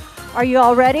 Are you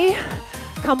all ready?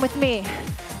 Come with me.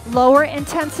 Lower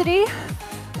intensity.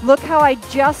 Look how I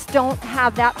just don't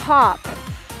have that hop.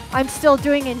 I'm still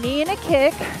doing a knee and a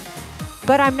kick,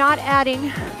 but I'm not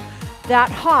adding that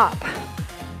hop.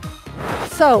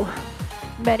 So,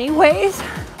 many ways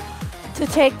to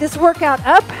take this workout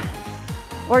up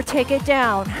or take it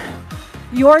down.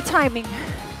 Your timing.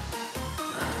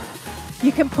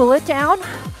 You can pull it down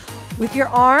with your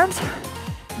arms.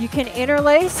 You can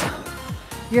interlace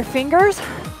your fingers.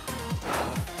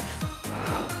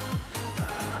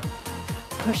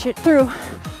 Push it through.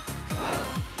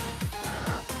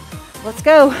 Let's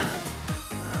go.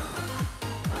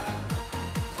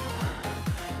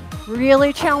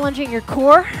 Really challenging your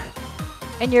core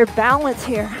and your balance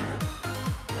here.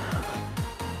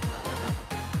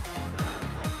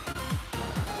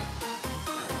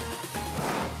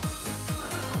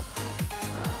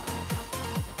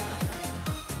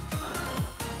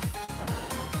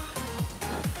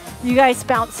 You guys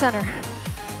bounce center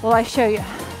while I show you.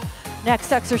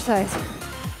 Next exercise,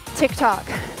 TikTok.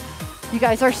 You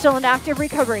guys are still in active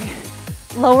recovery.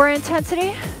 Lower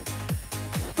intensity.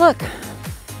 Look,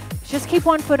 just keep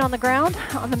one foot on the ground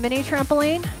on the mini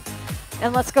trampoline,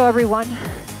 and let's go, everyone.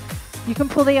 You can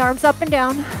pull the arms up and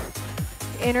down,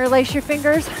 interlace your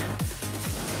fingers.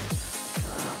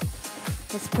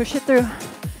 Let's push it through.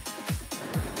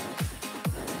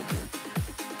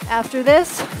 After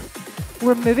this,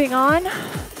 we're moving on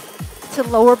to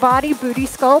lower body, booty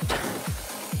sculpt,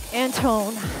 and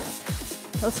tone.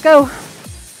 Let's go.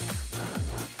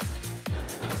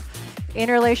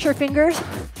 Interlace your fingers,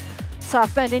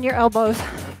 soft bend in your elbows.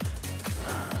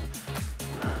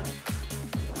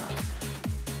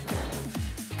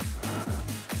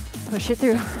 Push it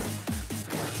through.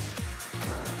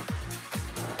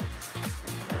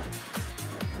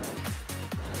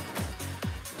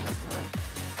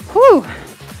 Whew.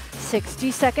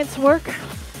 60 seconds work,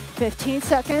 15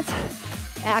 seconds,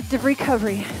 active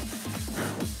recovery.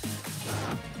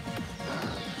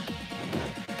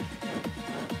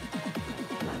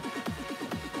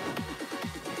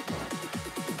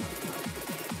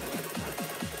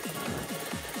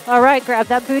 All right, grab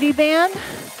that booty band.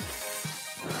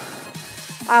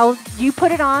 You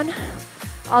put it on.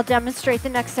 I'll demonstrate the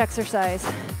next exercise.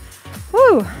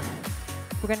 Woo!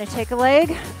 We're gonna take a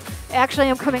leg. Actually,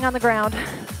 I'm coming on the ground.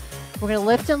 We're gonna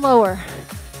lift and lower.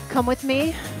 Come with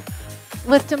me.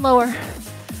 Lift and lower.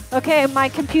 Okay, my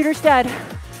computer's dead.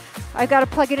 I've got to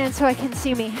plug it in so I can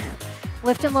see me.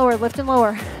 Lift and lower, lift and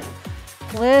lower.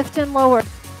 Lift and lower.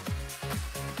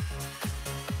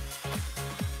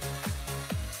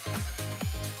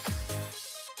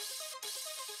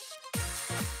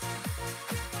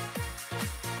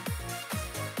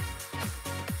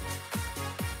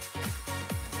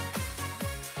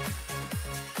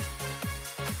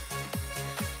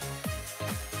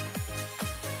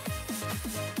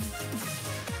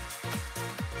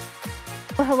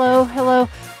 Hello, hello.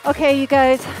 Okay, you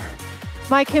guys,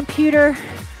 my computer,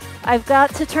 I've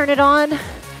got to turn it on.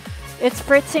 It's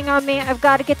fritzing on me. I've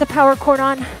got to get the power cord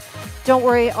on. Don't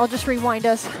worry, I'll just rewind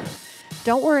us.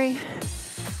 Don't worry,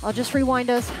 I'll just rewind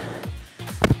us.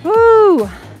 Woo!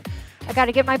 I got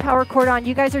to get my power cord on.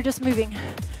 You guys are just moving.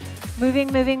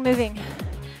 Moving, moving, moving.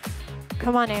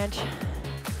 Come on, Ange.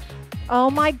 Oh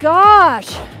my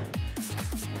gosh.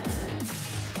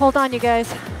 Hold on, you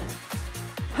guys.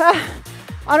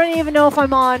 I don't even know if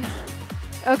I'm on.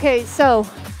 Okay, so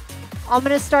I'm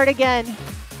gonna start again.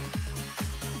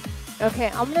 Okay,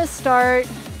 I'm gonna start.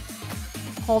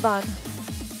 Hold on.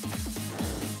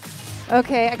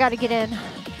 Okay, I gotta get in.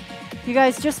 You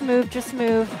guys just move, just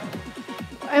move.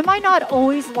 Am I not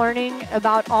always learning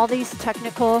about all these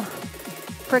technical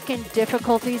frickin'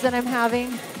 difficulties that I'm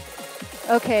having?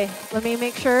 Okay, let me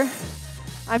make sure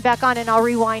I'm back on and I'll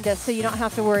rewind us so you don't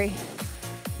have to worry.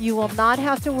 You will not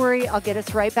have to worry. I'll get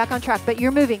us right back on track. But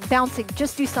you're moving, bouncing.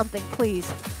 Just do something,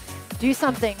 please. Do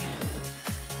something.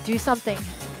 Do something.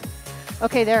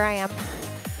 Okay, there I am.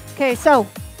 Okay, so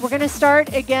we're going to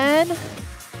start again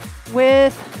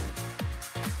with,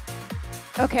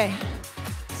 okay,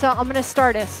 so I'm going to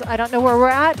start us. I don't know where we're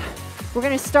at. We're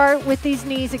going to start with these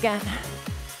knees again.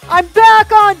 I'm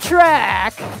back on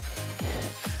track.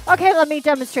 Okay, let me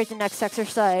demonstrate the next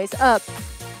exercise. Up.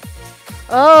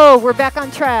 Oh, we're back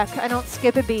on track. I don't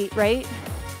skip a beat, right?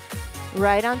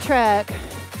 Right on track.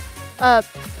 Up.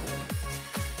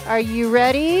 Are you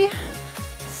ready?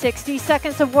 60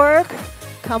 seconds of work.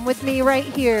 Come with me right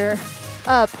here.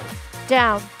 Up,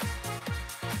 down.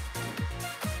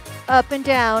 Up and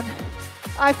down.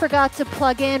 I forgot to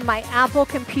plug in my Apple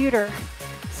computer,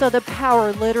 so the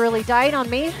power literally died on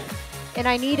me, and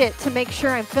I need it to make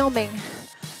sure I'm filming.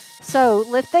 So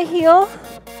lift the heel.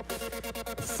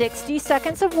 60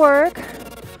 seconds of work.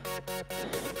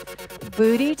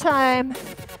 Booty time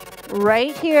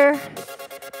right here.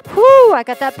 Whoo, I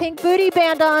got that pink booty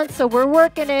band on, so we're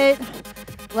working it.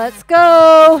 Let's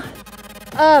go.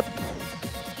 Up.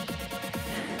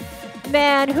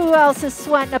 Man, who else is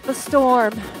sweating up a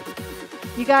storm?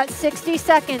 You got 60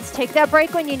 seconds. Take that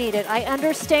break when you need it. I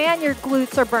understand your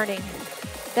glutes are burning.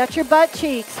 That's your butt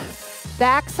cheeks.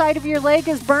 Back side of your leg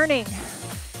is burning.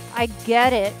 I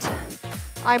get it.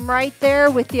 I'm right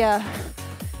there with you.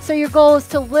 So your goal is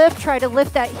to lift. Try to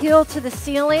lift that heel to the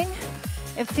ceiling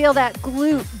and feel that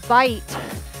glute bite.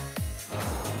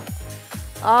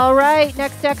 All right,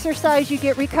 next exercise, you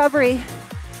get recovery.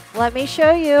 Let me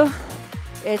show you.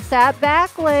 It's that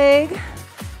back leg.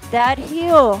 That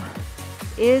heel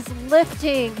is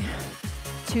lifting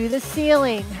to the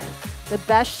ceiling the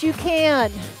best you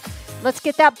can. Let's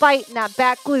get that bite in that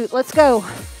back glute. Let's go.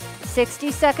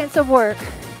 60 seconds of work.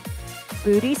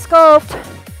 Booty sculpt.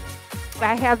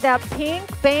 I have that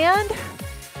pink band,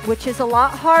 which is a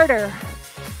lot harder.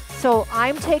 So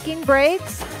I'm taking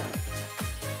breaks.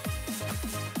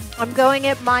 I'm going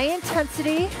at my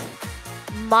intensity,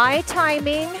 my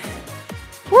timing.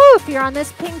 Woo, if you're on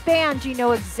this pink band, you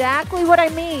know exactly what I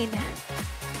mean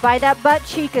by that butt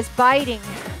cheek is biting.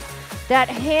 That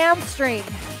hamstring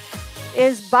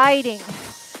is biting.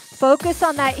 Focus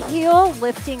on that heel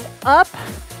lifting up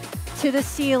to the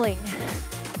ceiling.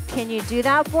 Can you do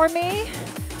that for me?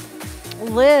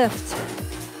 Lift.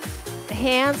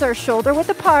 Hands are shoulder width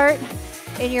apart,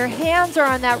 and your hands are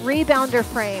on that rebounder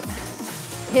frame.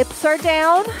 Hips are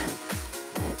down.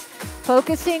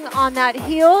 Focusing on that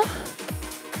heel,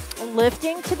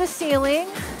 lifting to the ceiling.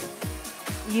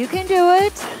 You can do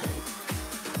it.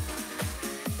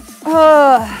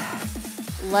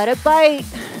 Let it bite.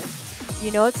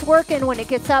 You know it's working when it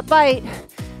gets that bite.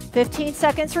 15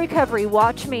 seconds recovery.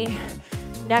 Watch me.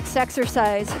 Next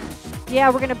exercise. Yeah,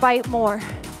 we're going to bite more.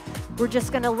 We're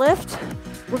just going to lift.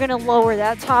 We're going to lower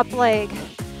that top leg.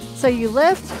 So you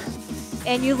lift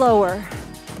and you lower.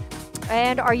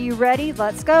 And are you ready?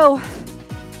 Let's go.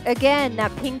 Again,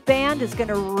 that pink band is going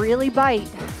to really bite.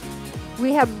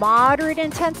 We have moderate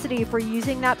intensity for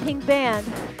using that pink band.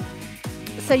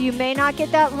 So you may not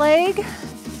get that leg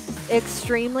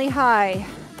extremely high,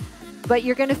 but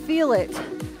you're going to feel it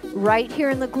right here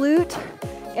in the glute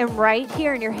and right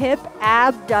here in your hip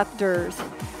abductors.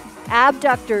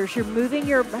 Abductors, you're moving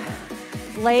your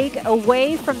leg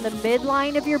away from the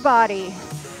midline of your body.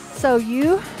 So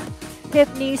you,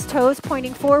 hip, knees, toes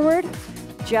pointing forward,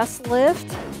 just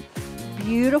lift.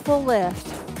 Beautiful lift.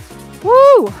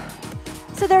 Woo!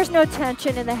 So there's no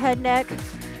tension in the head, neck,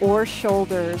 or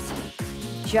shoulders.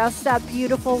 Just that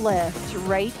beautiful lift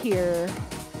right here.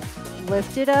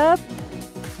 Lift it up.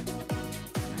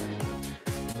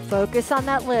 Focus on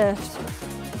that lift.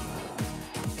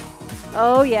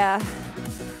 Oh, yeah.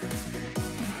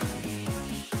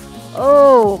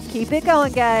 Oh, keep it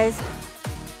going, guys.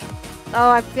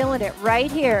 Oh, I'm feeling it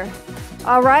right here.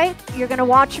 All right, you're going to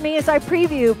watch me as I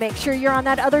preview. Make sure you're on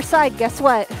that other side. Guess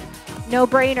what? No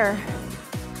brainer.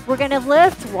 We're going to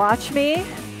lift. Watch me.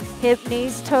 Hip,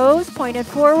 knees, toes pointed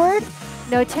forward.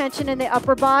 No tension in the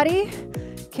upper body.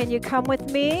 Can you come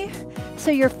with me?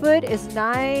 So your foot is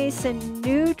nice and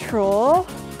neutral.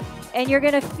 And you're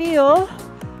going to feel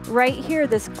right here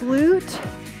this glute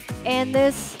and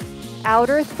this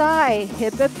outer thigh.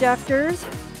 Hip abductors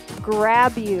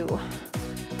grab you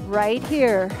right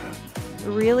here.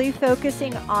 Really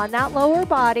focusing on that lower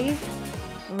body.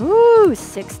 Ooh,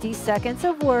 60 seconds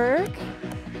of work.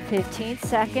 15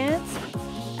 seconds.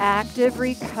 Active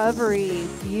recovery.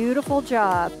 Beautiful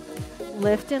job.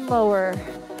 Lift and lower.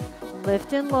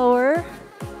 Lift and lower.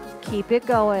 Keep it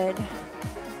going.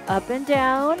 Up and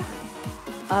down.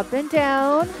 Up and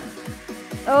down.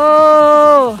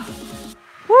 Oh,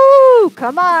 woo,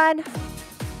 come on.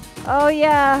 Oh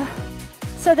yeah.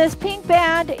 So this pink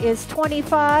band is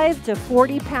 25 to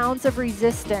 40 pounds of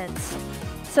resistance.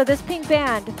 So this pink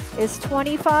band is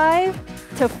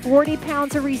 25 to 40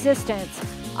 pounds of resistance.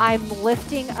 I'm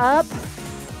lifting up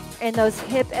in those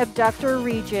hip abductor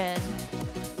region.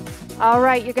 All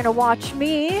right, you're gonna watch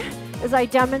me as I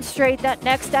demonstrate that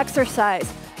next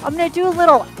exercise. I'm gonna do a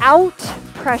little out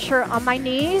pressure on my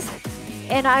knees,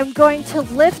 and I'm going to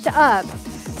lift up.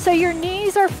 So your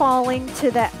knees are falling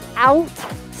to the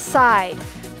outside.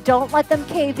 Don't let them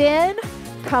cave in.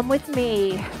 Come with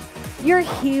me. Your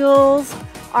heels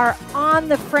are on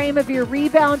the frame of your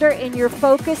rebounder, and you're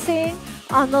focusing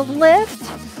on the lift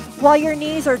while your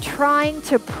knees are trying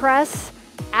to press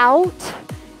out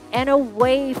and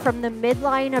away from the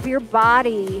midline of your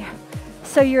body.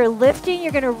 So you're lifting,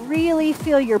 you're gonna really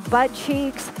feel your butt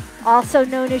cheeks, also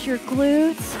known as your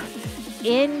glutes,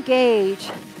 engage.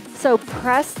 So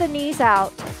press the knees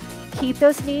out. Keep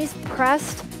those knees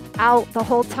pressed out the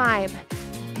whole time.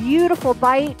 Beautiful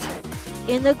bite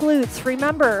in the glutes.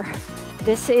 Remember,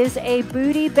 this is a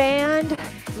booty band,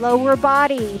 lower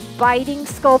body, biting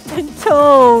sculpt and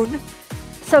tone.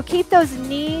 So keep those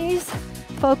knees,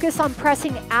 focus on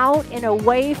pressing out and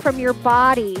away from your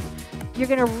body. You're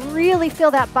gonna really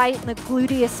feel that bite in the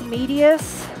gluteus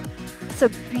medius. It's a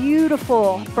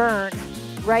beautiful burn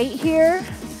right here.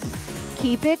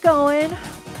 Keep it going.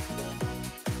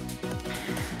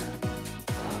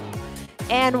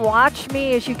 And watch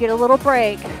me as you get a little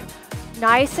break.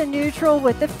 Nice and neutral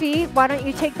with the feet. Why don't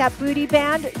you take that booty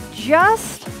band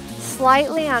just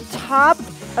slightly on top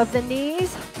of the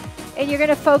knees, and you're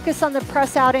gonna focus on the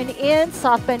press out and in,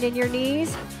 soft bend in your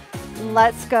knees.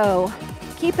 Let's go.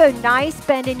 Keep a nice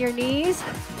bend in your knees.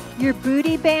 Your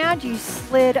booty band, you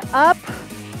slid up.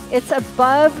 It's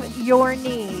above your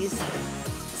knees.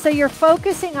 So you're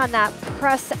focusing on that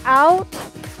press out,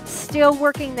 still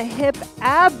working the hip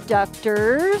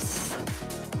abductors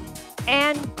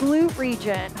and glute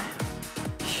region.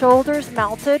 Shoulders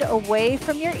melted away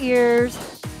from your ears.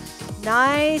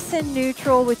 Nice and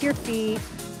neutral with your feet.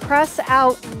 Press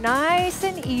out nice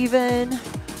and even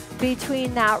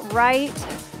between that right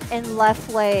and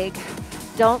left leg.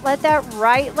 Don't let that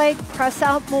right leg press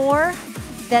out more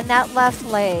than that left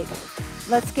leg.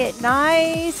 Let's get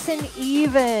nice and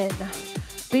even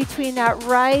between that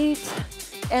right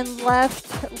and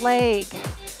left leg.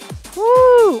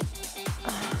 Woo!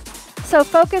 So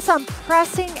focus on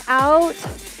pressing out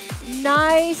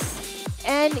nice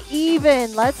and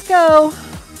even. Let's go.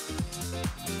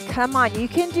 Come on, you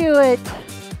can do it.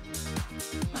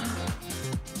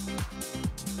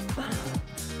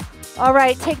 All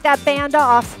right, take that band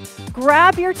off.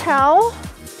 Grab your towel.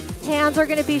 Hands are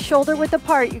gonna be shoulder width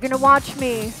apart. You're gonna watch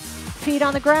me. Feet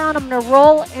on the ground. I'm gonna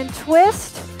roll and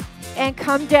twist and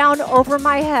come down over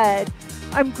my head.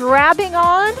 I'm grabbing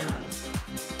on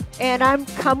and I'm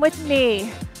come with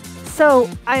me. So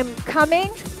I'm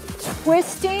coming,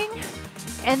 twisting,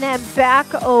 and then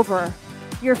back over.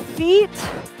 Your feet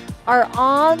are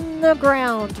on the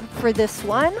ground for this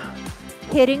one.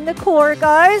 Hitting the core,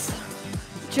 guys.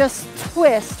 Just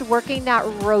twist, working that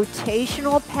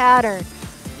rotational pattern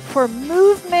for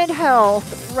movement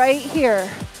health right here.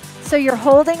 So you're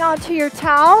holding onto your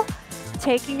towel,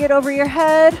 taking it over your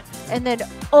head, and then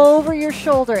over your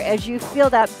shoulder as you feel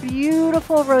that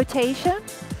beautiful rotation.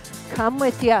 Come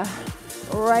with you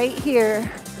right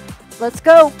here. Let's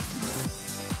go.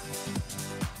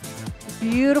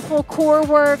 Beautiful core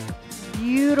work,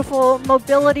 beautiful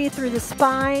mobility through the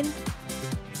spine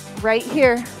right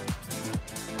here.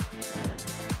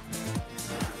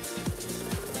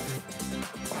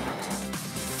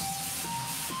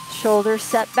 Shoulders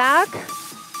set back,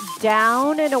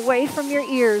 down and away from your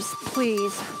ears,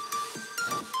 please.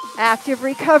 Active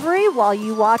recovery while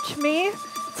you watch me.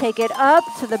 Take it up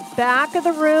to the back of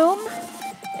the room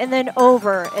and then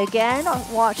over. Again,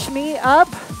 watch me up,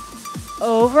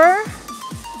 over,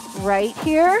 right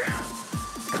here.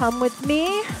 Come with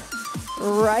me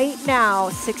right now.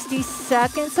 60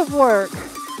 seconds of work.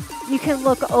 You can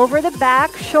look over the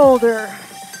back shoulder.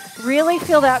 Really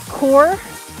feel that core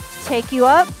take you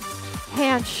up.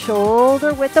 Hands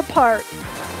shoulder width apart.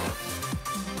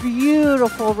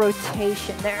 Beautiful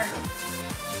rotation there.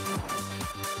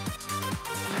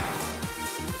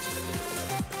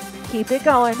 Keep it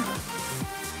going.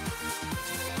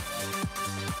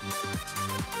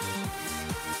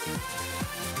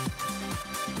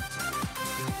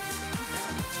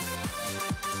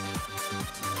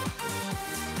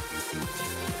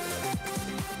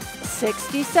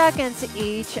 "60 seconds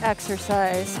each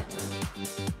exercise.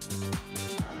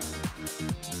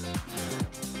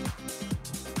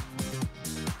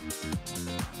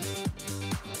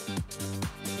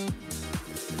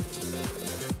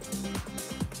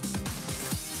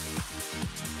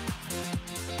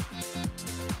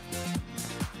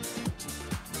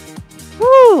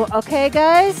 Woo! Okay,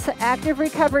 guys, active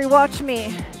recovery, watch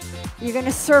me. You're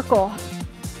gonna circle.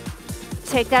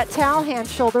 Take that towel,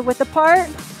 hands shoulder width apart,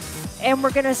 and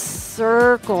we're gonna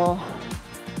circle.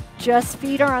 Just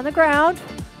feet are on the ground.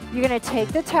 You're gonna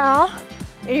take the towel,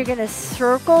 and you're gonna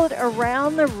circle it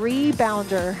around the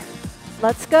rebounder.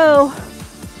 Let's go.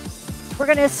 We're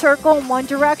gonna circle in one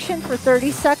direction for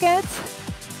 30 seconds,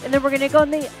 and then we're gonna go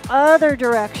in the other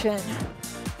direction.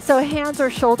 So hands are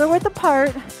shoulder width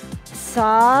apart,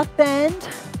 soft bend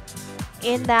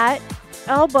in that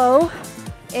elbow,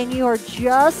 and you are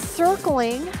just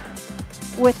circling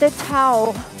with the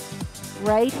towel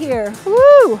right here.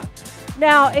 Woo!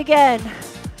 Now again,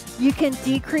 you can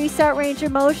decrease that range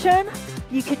of motion.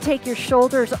 You can take your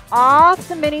shoulders off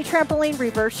the mini trampoline,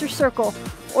 reverse your circle,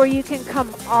 or you can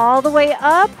come all the way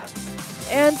up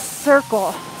and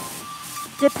circle.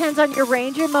 Depends on your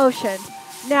range of motion.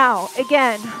 Now,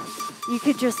 again, you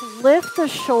could just lift the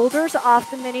shoulders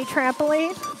off the mini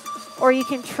trampoline, or you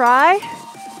can try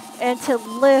and to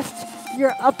lift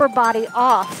your upper body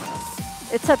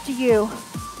off. It's up to you.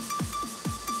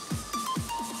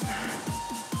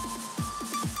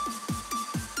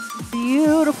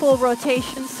 Beautiful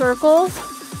rotation circles.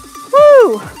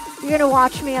 Woo! You're gonna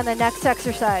watch me on the next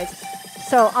exercise.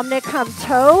 So I'm gonna come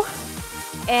toe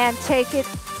and take it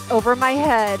over my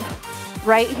head.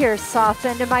 Right here, soft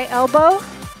bend in my elbow,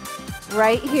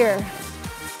 right here.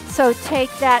 So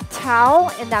take that towel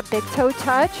and that big toe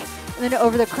touch, and then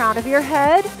over the crown of your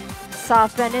head,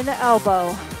 soft bend in the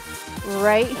elbow,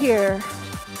 right here.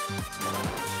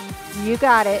 You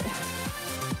got it.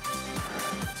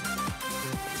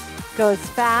 Go as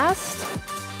fast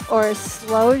or as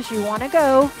slow as you want to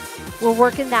go. We're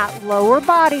working that lower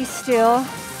body still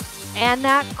and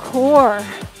that core.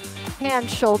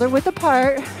 Hands shoulder width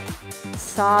apart.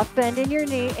 Soft bend in your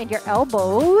knee and your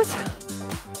elbows.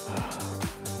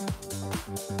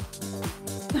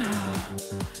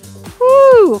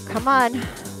 Woo, come on.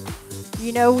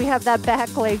 You know we have that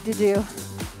back leg to do.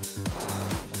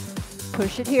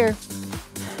 Push it here.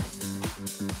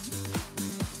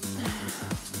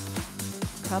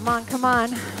 Come on, come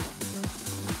on.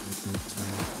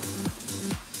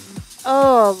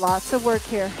 Oh, lots of work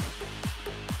here.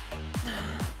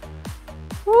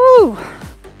 Woo!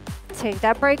 Take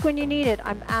that break when you need it.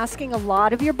 I'm asking a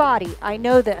lot of your body. I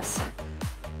know this.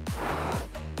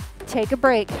 Take a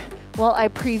break while I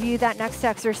preview that next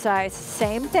exercise.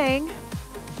 Same thing.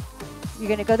 You're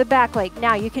gonna go the back leg.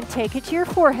 Now you can take it to your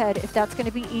forehead if that's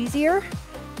gonna be easier.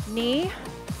 Knee,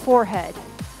 forehead.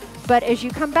 But as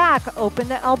you come back, open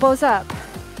the elbows up.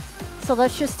 So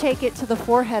let's just take it to the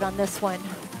forehead on this one.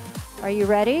 Are you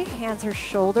ready? Hands are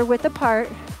shoulder width apart.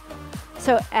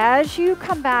 So as you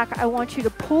come back, I want you to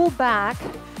pull back,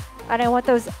 and I want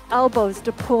those elbows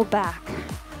to pull back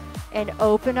and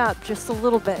open up just a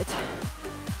little bit.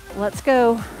 Let's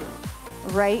go.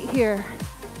 Right here.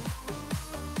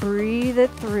 Breathe it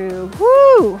through.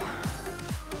 Woo!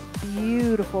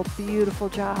 Beautiful, beautiful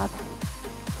job.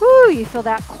 Woo, you feel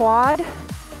that quad,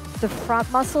 the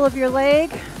front muscle of your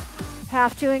leg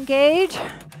have to engage.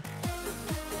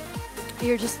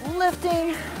 You're just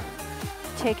lifting,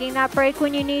 taking that break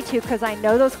when you need to, because I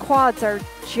know those quads are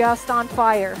just on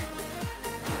fire.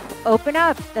 Open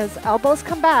up, those elbows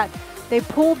come back. They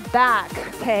pull back,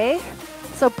 okay?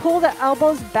 So pull the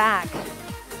elbows back,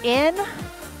 in,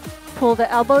 pull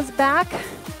the elbows back,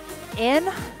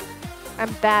 in,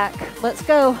 and back. Let's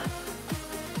go.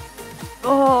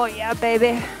 Oh, yeah,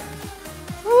 baby.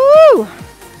 Woo!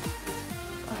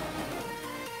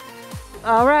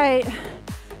 All right.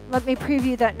 Let me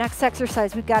preview that next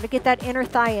exercise. We've got to get that inner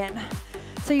thigh in.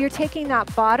 So you're taking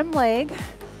that bottom leg,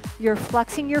 you're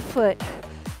flexing your foot,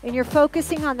 and you're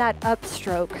focusing on that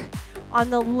upstroke, on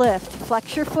the lift.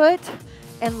 Flex your foot,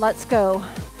 and let's go.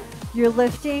 You're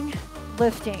lifting,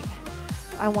 lifting.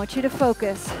 I want you to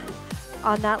focus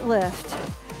on that lift.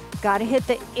 Got to hit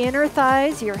the inner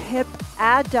thighs, your hip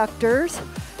adductors.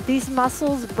 These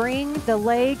muscles bring the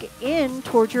leg in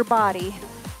towards your body,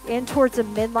 in towards the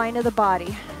midline of the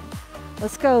body.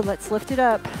 Let's go, let's lift it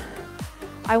up.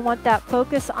 I want that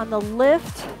focus on the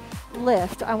lift,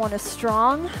 lift. I want a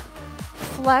strong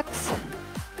flex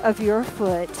of your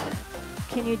foot.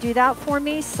 Can you do that for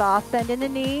me? Soft bend in the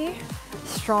knee,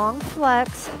 strong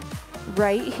flex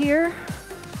right here.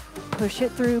 Push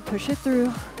it through, push it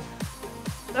through.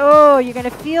 Oh, you're gonna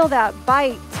feel that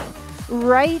bite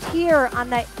right here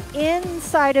on the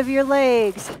inside of your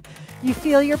legs. You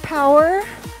feel your power,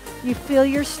 you feel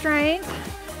your strength.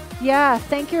 Yeah,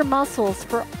 thank your muscles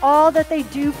for all that they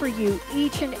do for you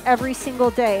each and every single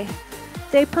day.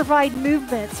 They provide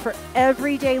movements for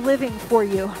everyday living for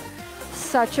you.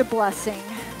 Such a blessing.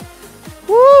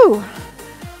 Woo!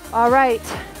 All right,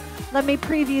 let me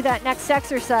preview that next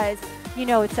exercise. You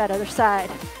know it's that other side.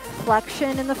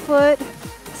 Flexion in the foot,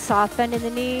 soft bend in the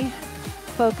knee,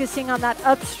 focusing on that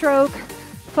upstroke,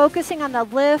 focusing on the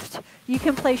lift. You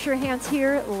can place your hands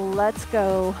here. Let's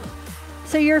go.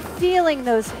 So you're feeling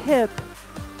those hip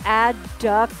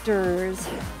adductors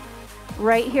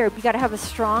right here. You got to have a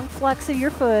strong flex of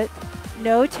your foot,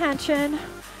 no tension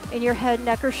in your head,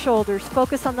 neck, or shoulders.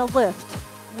 Focus on the lift,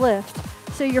 lift.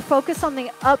 So you're focused on the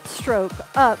upstroke,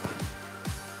 up.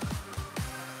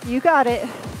 You got it.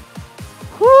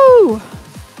 Woo!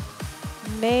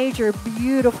 Major,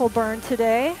 beautiful burn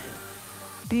today.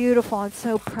 Beautiful. I'm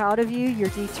so proud of you, your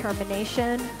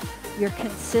determination, your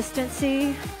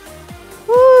consistency.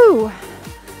 Woo!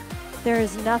 There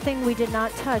is nothing we did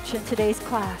not touch in today's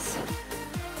class.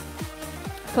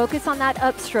 Focus on that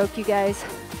upstroke, you guys.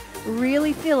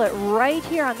 Really feel it right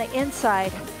here on the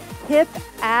inside. Hip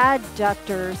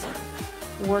adductors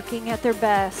working at their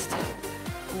best.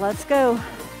 Let's go.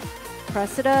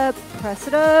 Press it up, press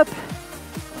it up.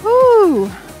 Woo!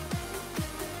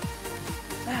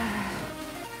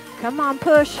 Come on,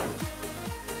 push.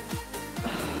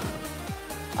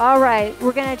 All right,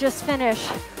 we're gonna just finish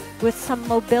with some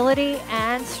mobility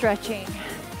and stretching.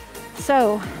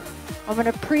 So, I'm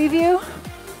gonna preview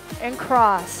and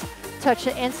cross. Touch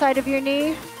the inside of your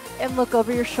knee and look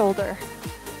over your shoulder.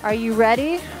 Are you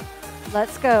ready?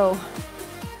 Let's go.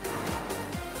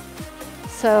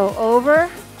 So, over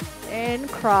and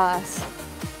cross.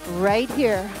 Right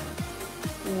here.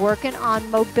 Working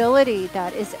on mobility.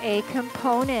 That is a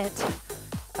component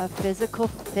of physical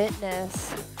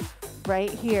fitness.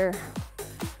 Right here.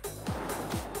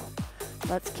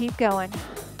 Let's keep going.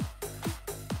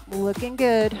 Looking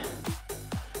good.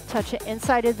 Touch the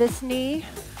inside of this knee.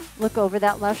 Look over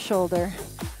that left shoulder.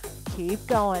 Keep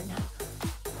going.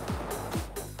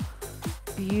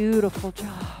 Beautiful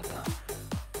job.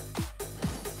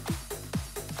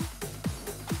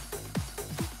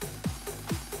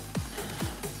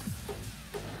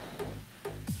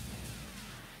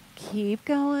 Keep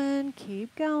going,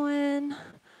 keep going.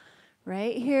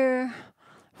 Right here.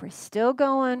 We're still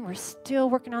going. We're still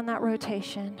working on that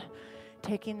rotation.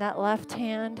 Taking that left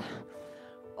hand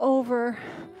over.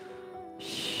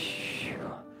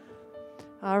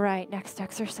 All right, next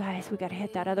exercise. We got to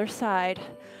hit that other side.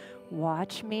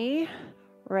 Watch me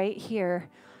right here.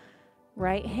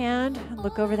 Right hand,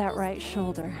 look over that right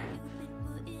shoulder.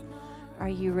 Are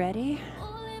you ready?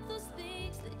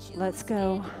 Let's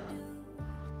go.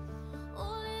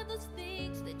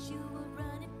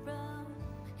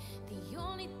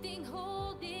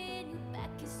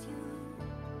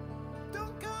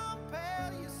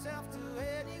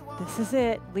 This is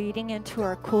it, leading into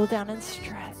our cool down and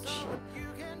stretch.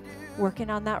 Working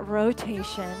on that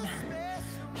rotation,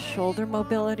 shoulder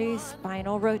mobility,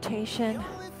 spinal rotation.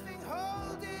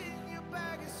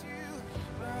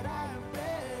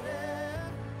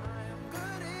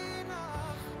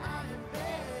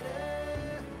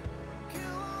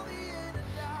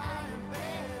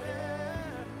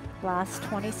 Last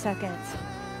 20 seconds.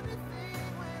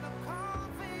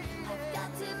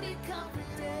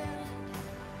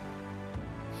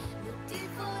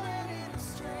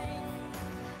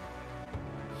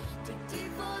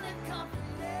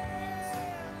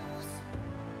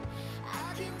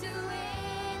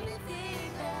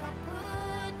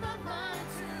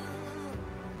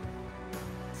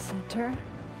 Center,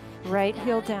 right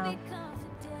heel down.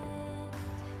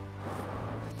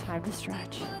 Time to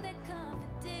stretch.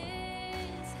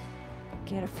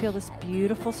 Get to feel this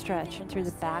beautiful stretch in through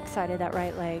the back side of that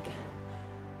right leg.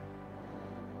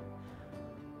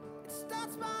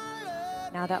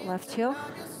 Now that left heel,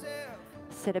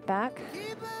 sit it back.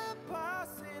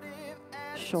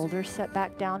 Shoulders set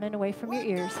back down and away from your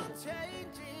ears.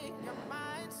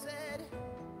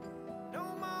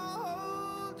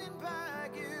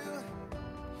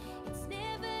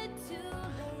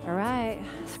 All right,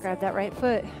 let's grab that right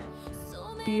foot.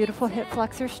 Beautiful hip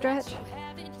flexor stretch.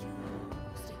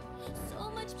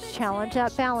 Challenge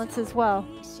that balance as well.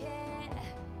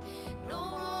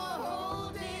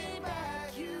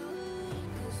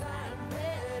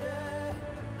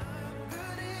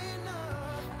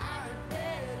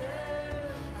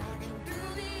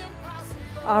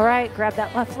 All right, grab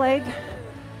that left leg.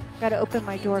 Got to open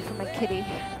my door for my kitty.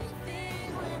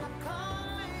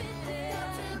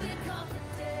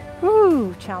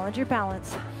 Woo, challenge your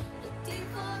balance.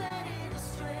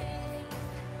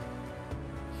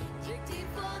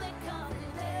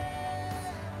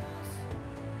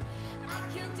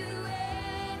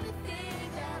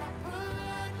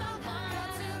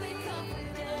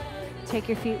 Take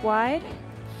your feet wide.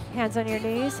 Hands on your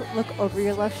knees. Look over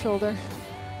your left shoulder.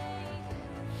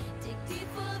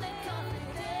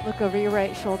 Look over your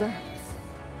right shoulder.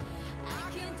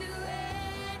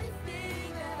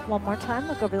 One more time.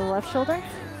 Look over the left shoulder.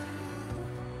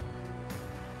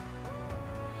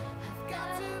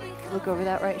 Look over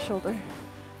that right shoulder.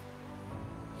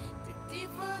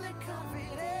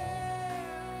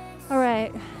 All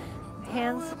right.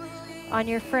 Hands on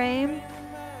your frame.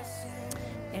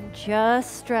 And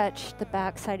just stretch the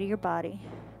back side of your body.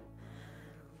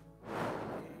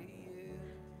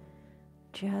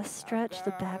 Just stretch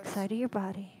the back side of your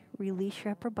body. Release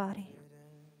your upper body.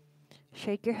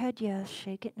 Shake your head, yes.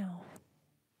 Shake it, no.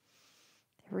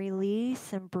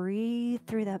 Release and breathe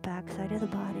through that back side of the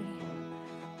body.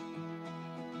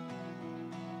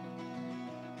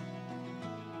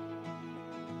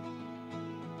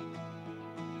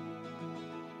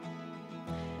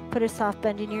 Put a soft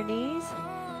bend in your knees.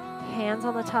 Hands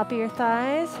on the top of your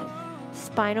thighs.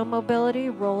 Spinal mobility,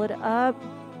 roll it up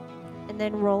and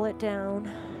then roll it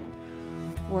down.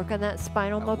 Work on that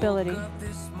spinal mobility.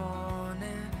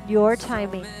 Your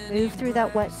timing. Move through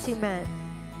that wet cement.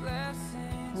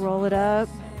 Roll it up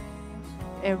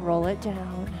and roll it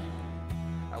down.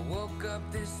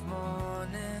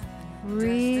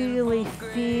 Really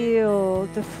feel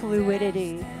the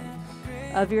fluidity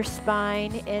of your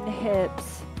spine and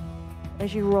hips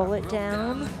as you roll it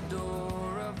down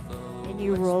and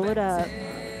you roll it up.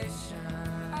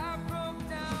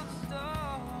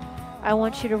 I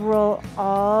want you to roll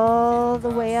all the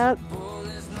way up.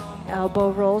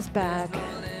 Elbow rolls back.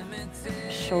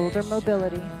 Shoulder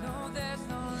mobility.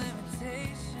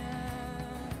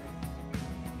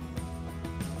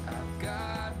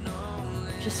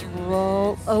 Just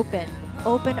roll open.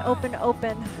 Open, open,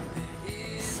 open.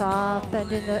 Soft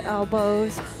bend in the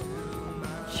elbows.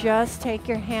 Just take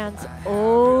your hands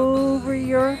over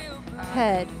your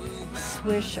head.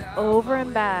 Swish over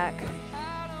and back.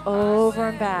 Over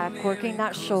and back. Working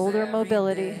that shoulder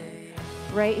mobility.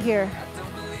 Right here.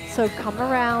 So come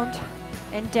around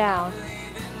and down.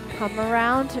 Come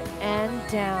around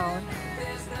and down.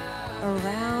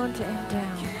 Around and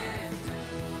down.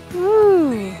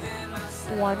 Woo!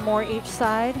 One more each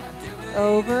side.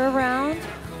 Over, around.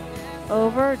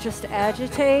 Over, just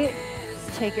agitate.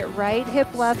 Take it right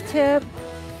hip, left hip.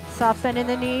 Soft bend in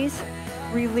the knees.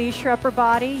 Release your upper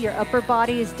body. Your upper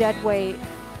body is dead weight.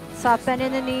 Soft bend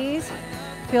in the knees.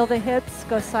 Feel the hips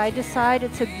go side to side.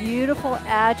 It's a beautiful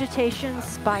agitation,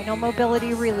 spinal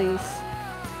mobility release.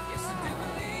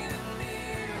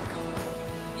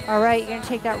 All right, you're gonna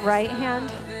take that right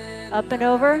hand up and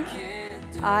over.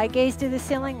 Eye gaze to the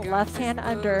ceiling, left hand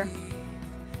under.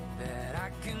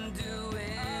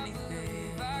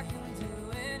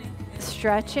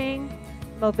 Stretching,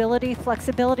 mobility,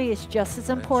 flexibility is just as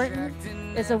important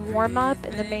as a warm-up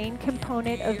and the main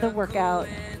component of the workout.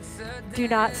 Do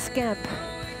not skimp.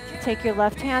 Take your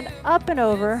left hand up and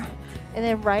over, and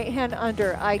then right hand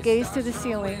under. Eye gaze to the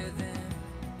ceiling.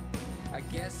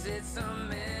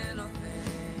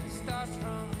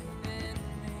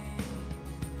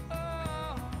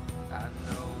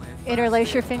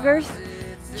 Interlace your fingers,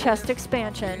 chest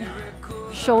expansion.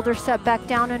 Shoulders set back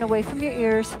down and away from your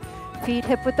ears. Feet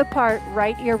hip width apart,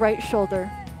 right ear, right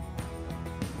shoulder.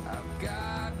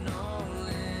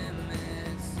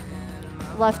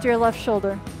 Left ear, left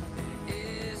shoulder.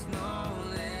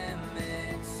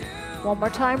 One more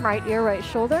time, right ear, right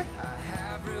shoulder.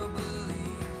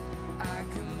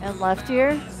 And left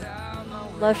ear,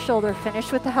 left shoulder.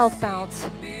 Finish with the health bounce.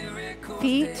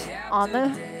 Feet on the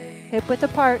hip width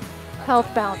apart,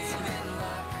 health bounce.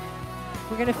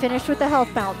 We're gonna finish with the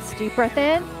health bounce. Deep breath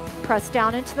in, press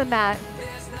down into the mat.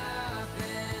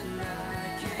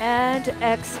 And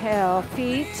exhale.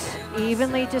 Feet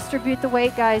evenly distribute the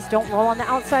weight, guys. Don't roll on the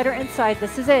outside or inside.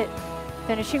 This is it.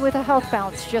 Finishing with a health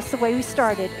bounce, just the way we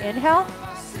started. Inhale.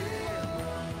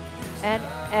 And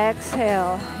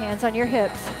exhale. Hands on your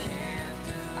hips.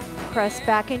 Press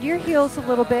back into your heels a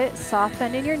little bit. Soft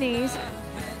bend in your knees.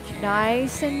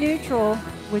 Nice and neutral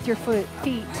with your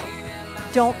feet.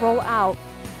 Don't roll out.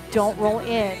 Don't roll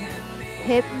in.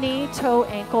 Hip, knee, toe,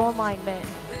 ankle alignment.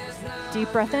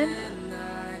 Deep breath in.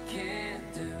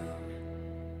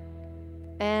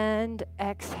 And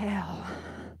exhale.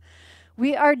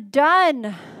 We are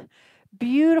done.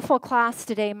 Beautiful class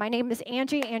today. My name is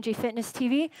Angie,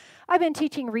 AngieFitnessTV. I've been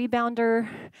teaching Rebounder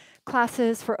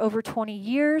classes for over 20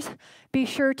 years. Be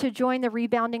sure to join the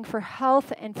Rebounding for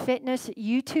Health and Fitness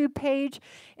YouTube page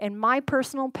and my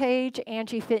personal page,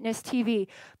 AngieFitnessTV.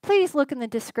 Please look in the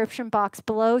description box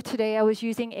below. Today I was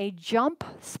using a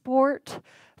Jumpsport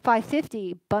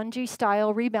 550 bungee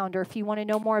style rebounder. If you want to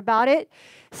know more about it,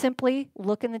 simply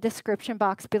look in the description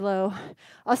box below.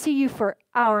 I'll see you for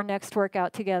our next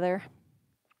workout together.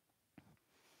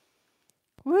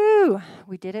 Woo!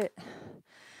 We did it.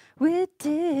 We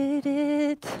did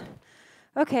it.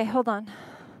 Okay, hold on.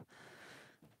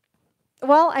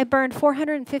 Well, I burned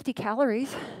 450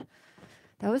 calories.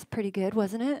 That was pretty good,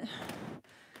 wasn't it?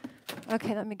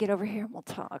 Okay, let me get over here and we'll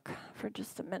talk for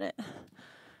just a minute.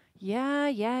 Yeah.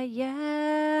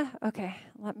 Okay,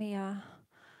 let me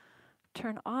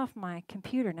turn off my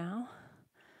computer now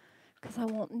because I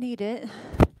won't need it.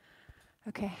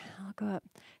 Okay, I'll go up.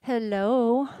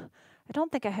 Hello. I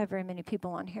don't think I have very many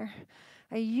people on here.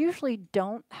 I usually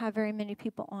don't have very many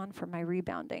people on for my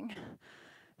rebounding.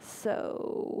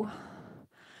 So,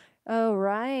 all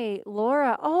right,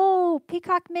 Laura. Oh,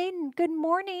 Peacock Maiden, good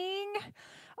morning.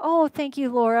 Oh, thank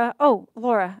you, Laura. Oh,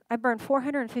 Laura, I burned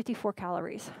 454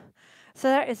 calories. So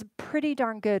that is pretty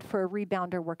darn good for a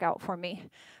rebounder workout for me.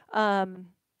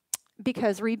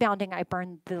 Because rebounding, I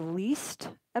burned the least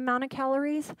amount of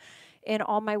calories in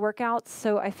all my workouts.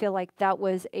 So I feel like that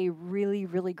was a really,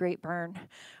 really great burn.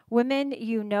 Women,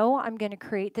 you know I'm going to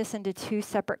create this into 2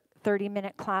 separate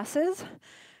 30-minute classes.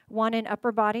 One in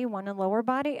upper body, one in lower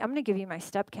body. I'm going to give you my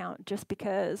step count just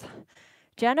because.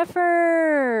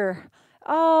 Jennifer.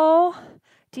 Oh,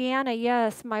 Deanna,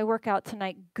 yes, my workout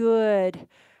tonight. Good.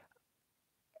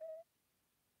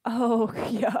 Oh,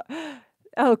 yeah.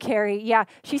 Oh, Carrie, yeah.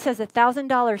 She says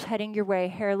 $1,000 heading your way.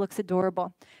 Hair looks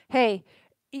adorable. Hey,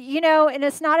 you know, and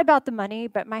it's not about the money,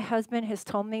 but my husband has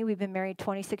told me, we've been married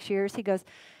 26 years. He goes,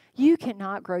 you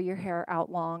cannot grow your hair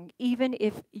out long, even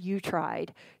if you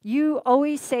tried. You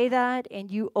always say that,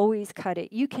 and you always cut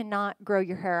it. You cannot grow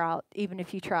your hair out, even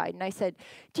if you tried. And I said,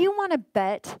 do you want to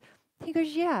bet? He goes,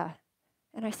 yeah.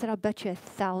 And I said, I'll bet you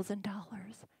 $1,000.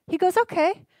 He goes,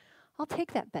 okay, I'll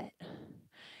take that bet.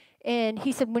 And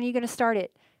he said, when are you going to start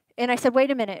it? And I said, wait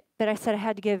a minute. But I said I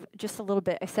had to give just a little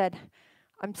bit. I said,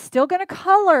 I'm still going to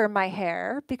color my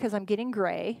hair because I'm getting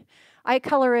gray. I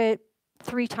color it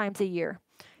 3 times a year.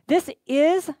 This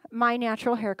is my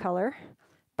natural hair color,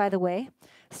 by the way.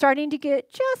 Starting to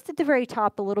get just at the very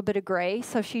top a little bit of gray.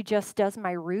 So she just does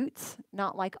my roots,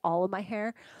 not like all of my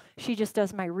hair. She just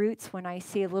does my roots. When I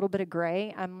see a little bit of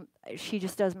gray, she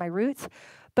just does my roots.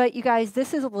 But you guys,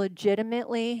 this is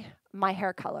legitimately my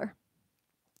hair color.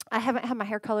 I haven't had my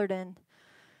hair colored in,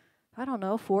 I don't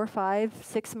know, 4, 5,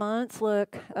 6 months.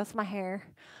 Look, that's my hair.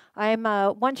 I'm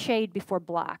 1 shade before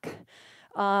black.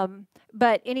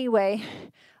 But anyway,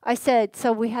 I said,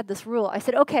 so we had this rule. I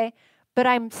said, okay, but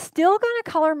I'm still going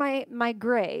to color my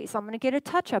grays. I'm going to get a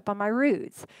touch up on my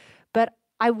roots. But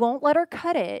I won't let her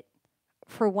cut it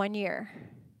for 1 year.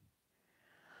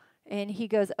 And he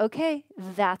goes, okay,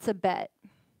 that's a bet.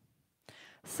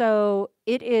 So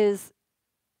it is,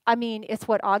 I mean, it's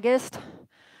what, August?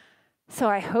 So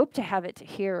I hope to have it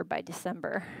here by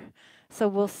December. So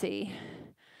we'll see.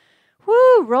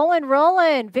 Woo,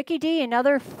 rolling. Vicky D,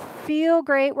 another feel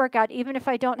great workout, even if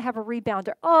I don't have a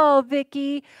rebounder. Oh,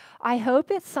 Vicky, I hope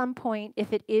at some point,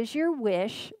 if it is your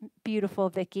wish, beautiful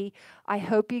Vicky, I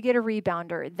hope you get a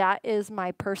rebounder. That is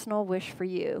my personal wish for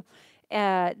you,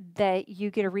 that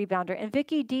you get a rebounder. And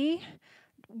Vicky D,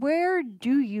 where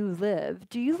do you live?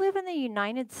 Do you live in the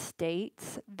United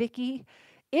States, Vicky?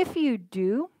 If you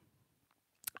do,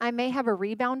 I may have a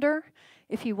rebounder.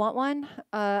 If you want one,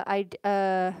 I'd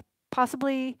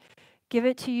possibly give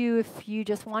it to you. If you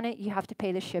just want it, you have to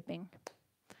pay the shipping.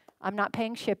 I'm not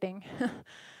paying shipping.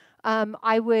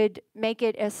 I would make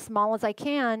it as small as I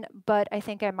can, but I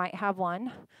think I might have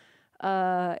one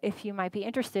if you might be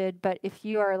interested. But if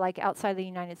you are like outside the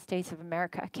United States of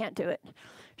America, I can't do it.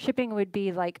 Shipping would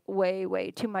be like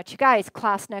way too much. You guys,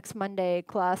 class next Monday,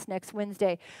 class next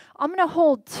Wednesday. I'm going to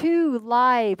hold 2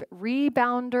 live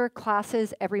rebounder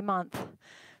classes every month.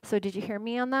 So did you hear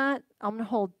me on that? I'm going to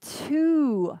hold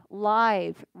 2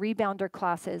 live rebounder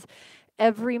classes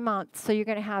every month. So you're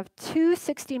going to have 2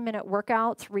 60-minute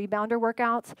workouts, rebounder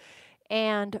workouts,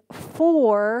 and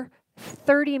 4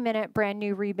 30-minute brand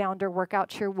new rebounder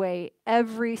workouts your way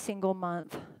every single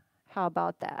month. How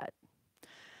about that?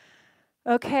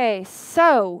 Okay,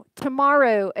 so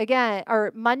tomorrow, again,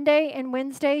 or Monday and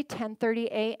Wednesday, 10:30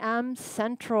 a.m.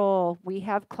 Central, we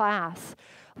have class.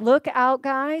 Look out,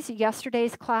 guys.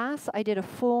 Yesterday's class, I did a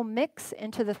full mix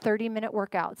into the 30-minute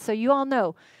workouts. So you all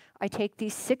know I take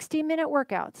these 60-minute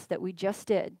workouts that we just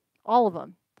did, all of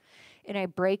them, and I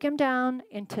break them down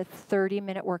into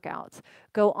 30-minute workouts.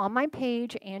 Go on my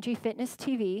page,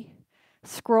 AngieFitnessTV,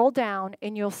 scroll down,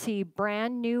 and you'll see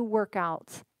brand new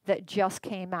workouts that just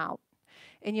came out.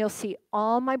 and you'll see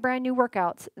all my brand new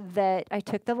workouts that I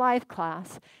took the live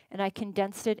class, and I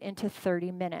condensed it into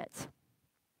 30 minutes.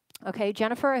 Okay,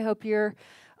 Jennifer, I hope your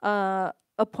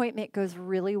appointment goes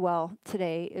really well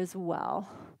today as well.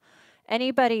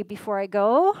 Anybody before I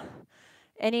go?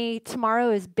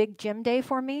 Tomorrow is big gym day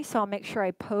for me, so I'll make sure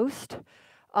I post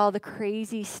all the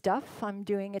crazy stuff I'm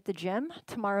doing at the gym.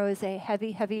 Tomorrow is a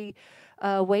heavy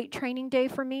weight training day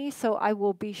for me, so I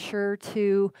will be sure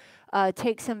to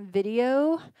take some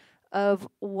video of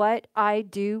what I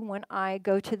do when I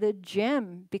go to the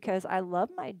gym, because I love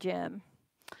my gym.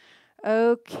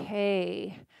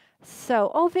 Okay,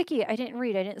 so, oh, Vicky, I didn't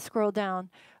read. I didn't scroll down.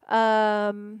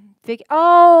 Vicky,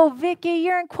 oh, Vicky,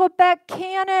 you're in Quebec,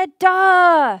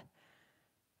 Canada.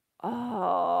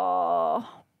 Oh,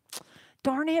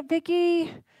 darn it,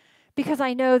 Vicky. Because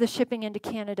I know the shipping into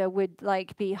Canada would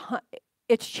like be,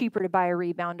 it's cheaper to buy a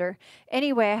rebounder.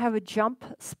 Anyway, I have a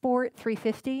Jumpsport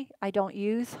 350 I don't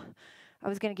use. I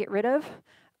was going to get rid of.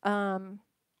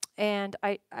 And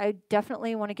I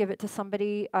definitely want to give it to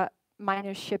somebody. Mine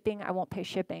is shipping. I won't pay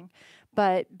shipping.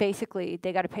 But basically,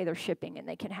 they got to pay their shipping and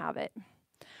they can have it.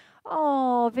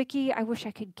 Oh, Vicky, I wish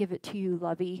I could give it to you,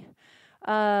 lovey.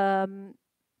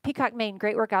 Peacock Maiden,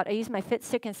 great workout. I use my Fit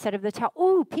Stick instead of the towel.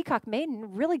 Ooh, Peacock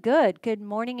Maiden, really good. Good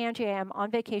morning, Angie. I am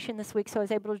on vacation this week, so I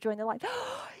was able to join the live.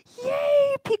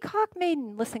 Yay, Peacock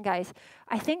Maiden. Listen, guys,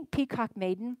 I think Peacock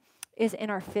Maiden is in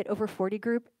our Fit Over 40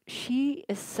 group. She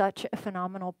is such a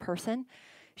phenomenal person.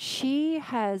 She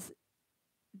has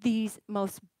these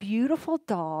most beautiful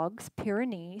dogs,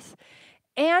 Pyrenees,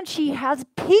 and she has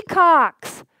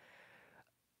peacocks.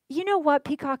 You know what,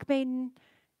 Peacock Maiden?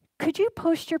 Could you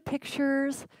post your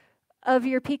pictures of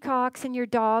your peacocks and your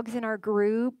dogs in our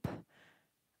group?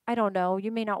 I don't know.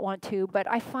 You may not want to,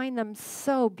 but I find them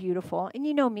so beautiful. And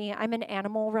you know me, I'm an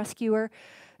animal rescuer.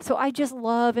 So I just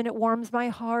love, and it warms my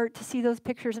heart to see those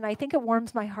pictures. And I think it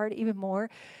warms my heart even more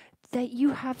that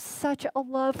you have such a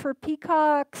love for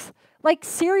peacocks. Like,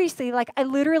 seriously, like, I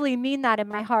literally mean that in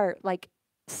my heart. Like,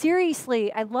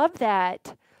 seriously, I love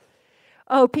that.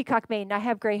 Oh, Peacock Maiden, I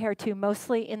have gray hair too,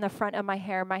 mostly in the front of my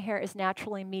hair. My hair is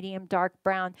naturally medium dark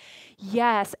brown.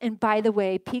 Yes, and by the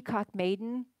way, Peacock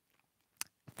Maiden,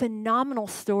 phenomenal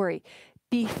story.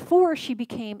 Before she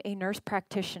became a nurse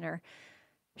practitioner,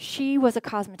 she was a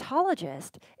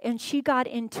cosmetologist, and she got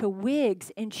into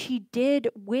wigs, and she did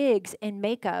wigs and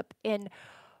makeup, and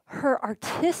her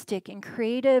artistic and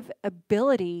creative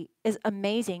ability is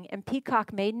amazing. And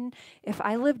Peacock Maiden, if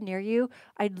I lived near you,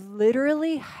 I'd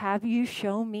literally have you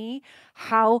show me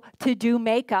how to do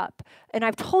makeup. And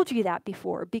I've told you that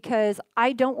before, because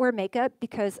I don't wear makeup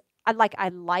because I like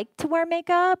to wear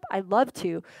makeup. I love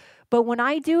to. But when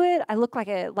I do it, I look like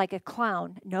a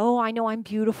clown. No, I know I'm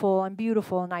beautiful, and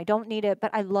I don't need it,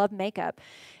 but I love makeup.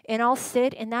 And I'll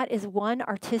sit, and that is one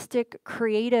artistic,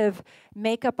 creative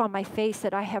makeup on my face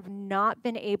that I have not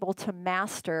been able to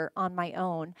master on my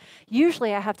own.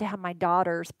 Usually I have to have my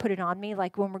daughters put it on me,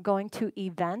 like when we're going to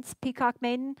events, Peacock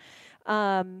Maiden.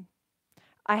 I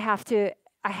have to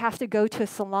go to a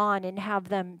salon and have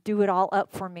them do it all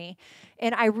up for me.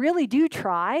 And I really do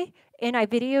try, and I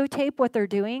videotape what they're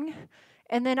doing,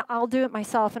 and then I'll do it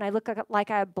myself, and I look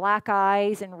like I have black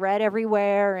eyes and red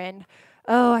everywhere, and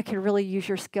oh, I could really use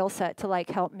your skill set to like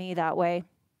help me that way.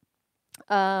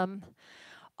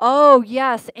 Oh,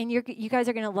 yes, and you guys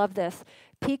are going to love this.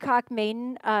 Peacock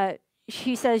Maiden,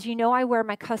 she says, you know I wear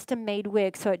my custom-made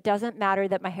wig, so it doesn't matter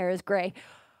that my hair is gray.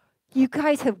 You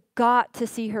guys have got to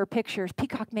see her pictures.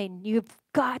 Peacock Maiden, you've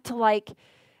got to like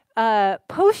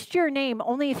post your name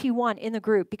only if you want in the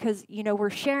group, because, you know, we're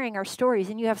sharing our stories,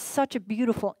 and you have such a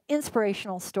beautiful,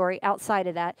 inspirational story outside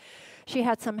of that. She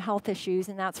had some health issues,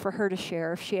 and that's for her to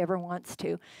share if she ever wants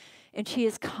to. And she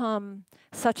has come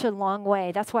such a long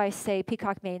way. That's why I say,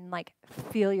 Peacock Maiden, like,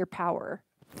 feel your power,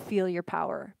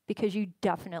 because you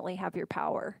definitely have your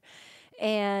power.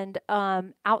 And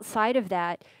outside of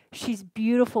that, she's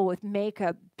beautiful with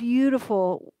makeup,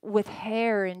 beautiful with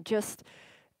hair, and just,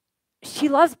 she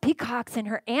loves peacocks and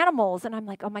her animals. And I'm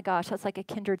like, oh my gosh, that's like a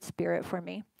kindred spirit for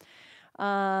me.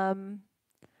 Oh,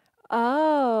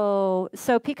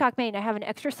 so Peacock Maiden, I have an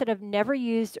extra set of never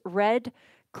used red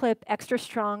clip extra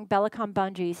strong Bellicom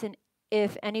bungees, and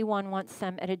if anyone wants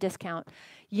them at a discount.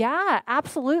 Yeah,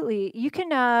 absolutely. You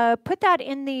can put that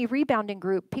in the rebounding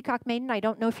group. Peacock Maiden, I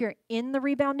don't know if you're in the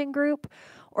rebounding group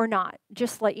or not.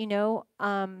 Just let you know,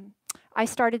 I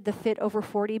started the Fit Over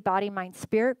 40 Body, Mind,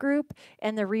 Spirit group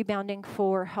and the Rebounding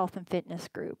for Health and Fitness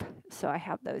group. So I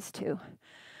have those two.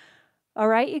 All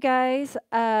right, you guys.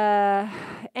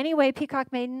 Anyway,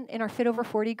 Peacock Maiden in our Fit Over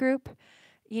 40 group,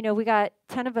 you know, we got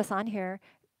 10 of us on here.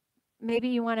 maybe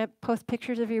you want to post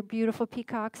pictures of your beautiful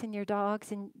peacocks and your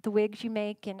dogs and the wigs you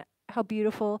make and how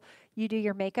beautiful you do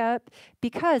your makeup,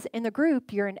 because in the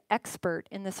group, you're an expert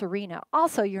in this arena.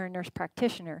 Also, you're a nurse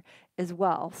practitioner as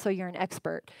well, so you're an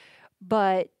expert.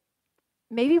 But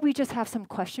maybe we just have some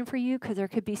question for you, because there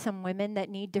could be some women that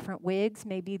need different wigs.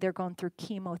 Maybe they're going through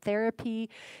chemotherapy.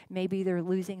 Maybe they're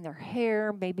losing their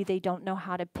hair. Maybe they don't know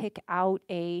how to pick out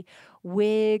a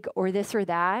wig or this or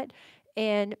that.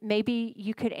 And maybe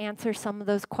you could answer some of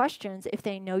those questions if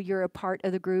they know you're a part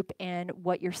of the group and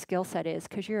what your skill set is,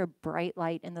 because you're a bright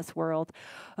light in this world.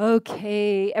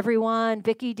 Okay, everyone,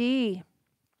 Vicky D.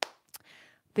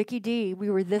 Vicky D, we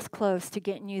were this close to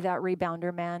getting you that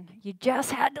rebounder, man. You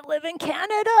just had to live in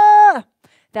Canada.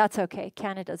 That's okay.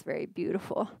 Canada's very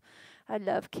beautiful. I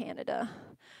love Canada.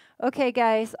 Okay,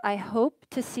 guys, I hope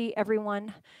to see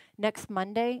everyone next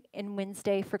Monday and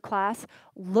Wednesday for class.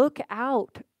 Look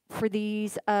out for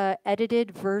these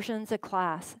edited versions of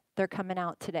class. They're coming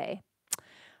out today.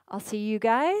 I'll see you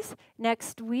guys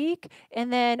next week.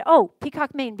 And then, oh,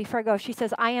 Peacock Maine, before I go, she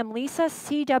says, I am Lisa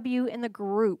CW in the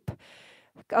group.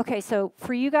 Okay, so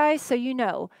for you guys, so you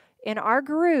know, in our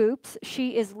groups,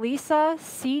 she is Lisa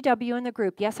CW in the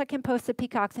group. Yes, I can post the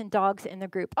peacocks and dogs in the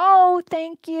group. Oh,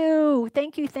 thank you.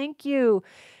 Thank you, thank you.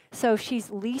 So she's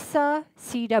Lisa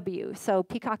CW. So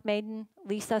Peacock Maiden,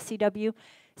 Lisa CW,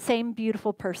 same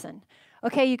beautiful person.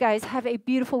 Okay, you guys, have a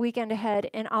beautiful weekend ahead,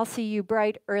 and I'll see you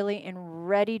bright, early, and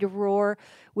ready to roar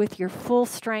with your full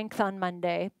strength on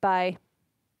Monday. Bye.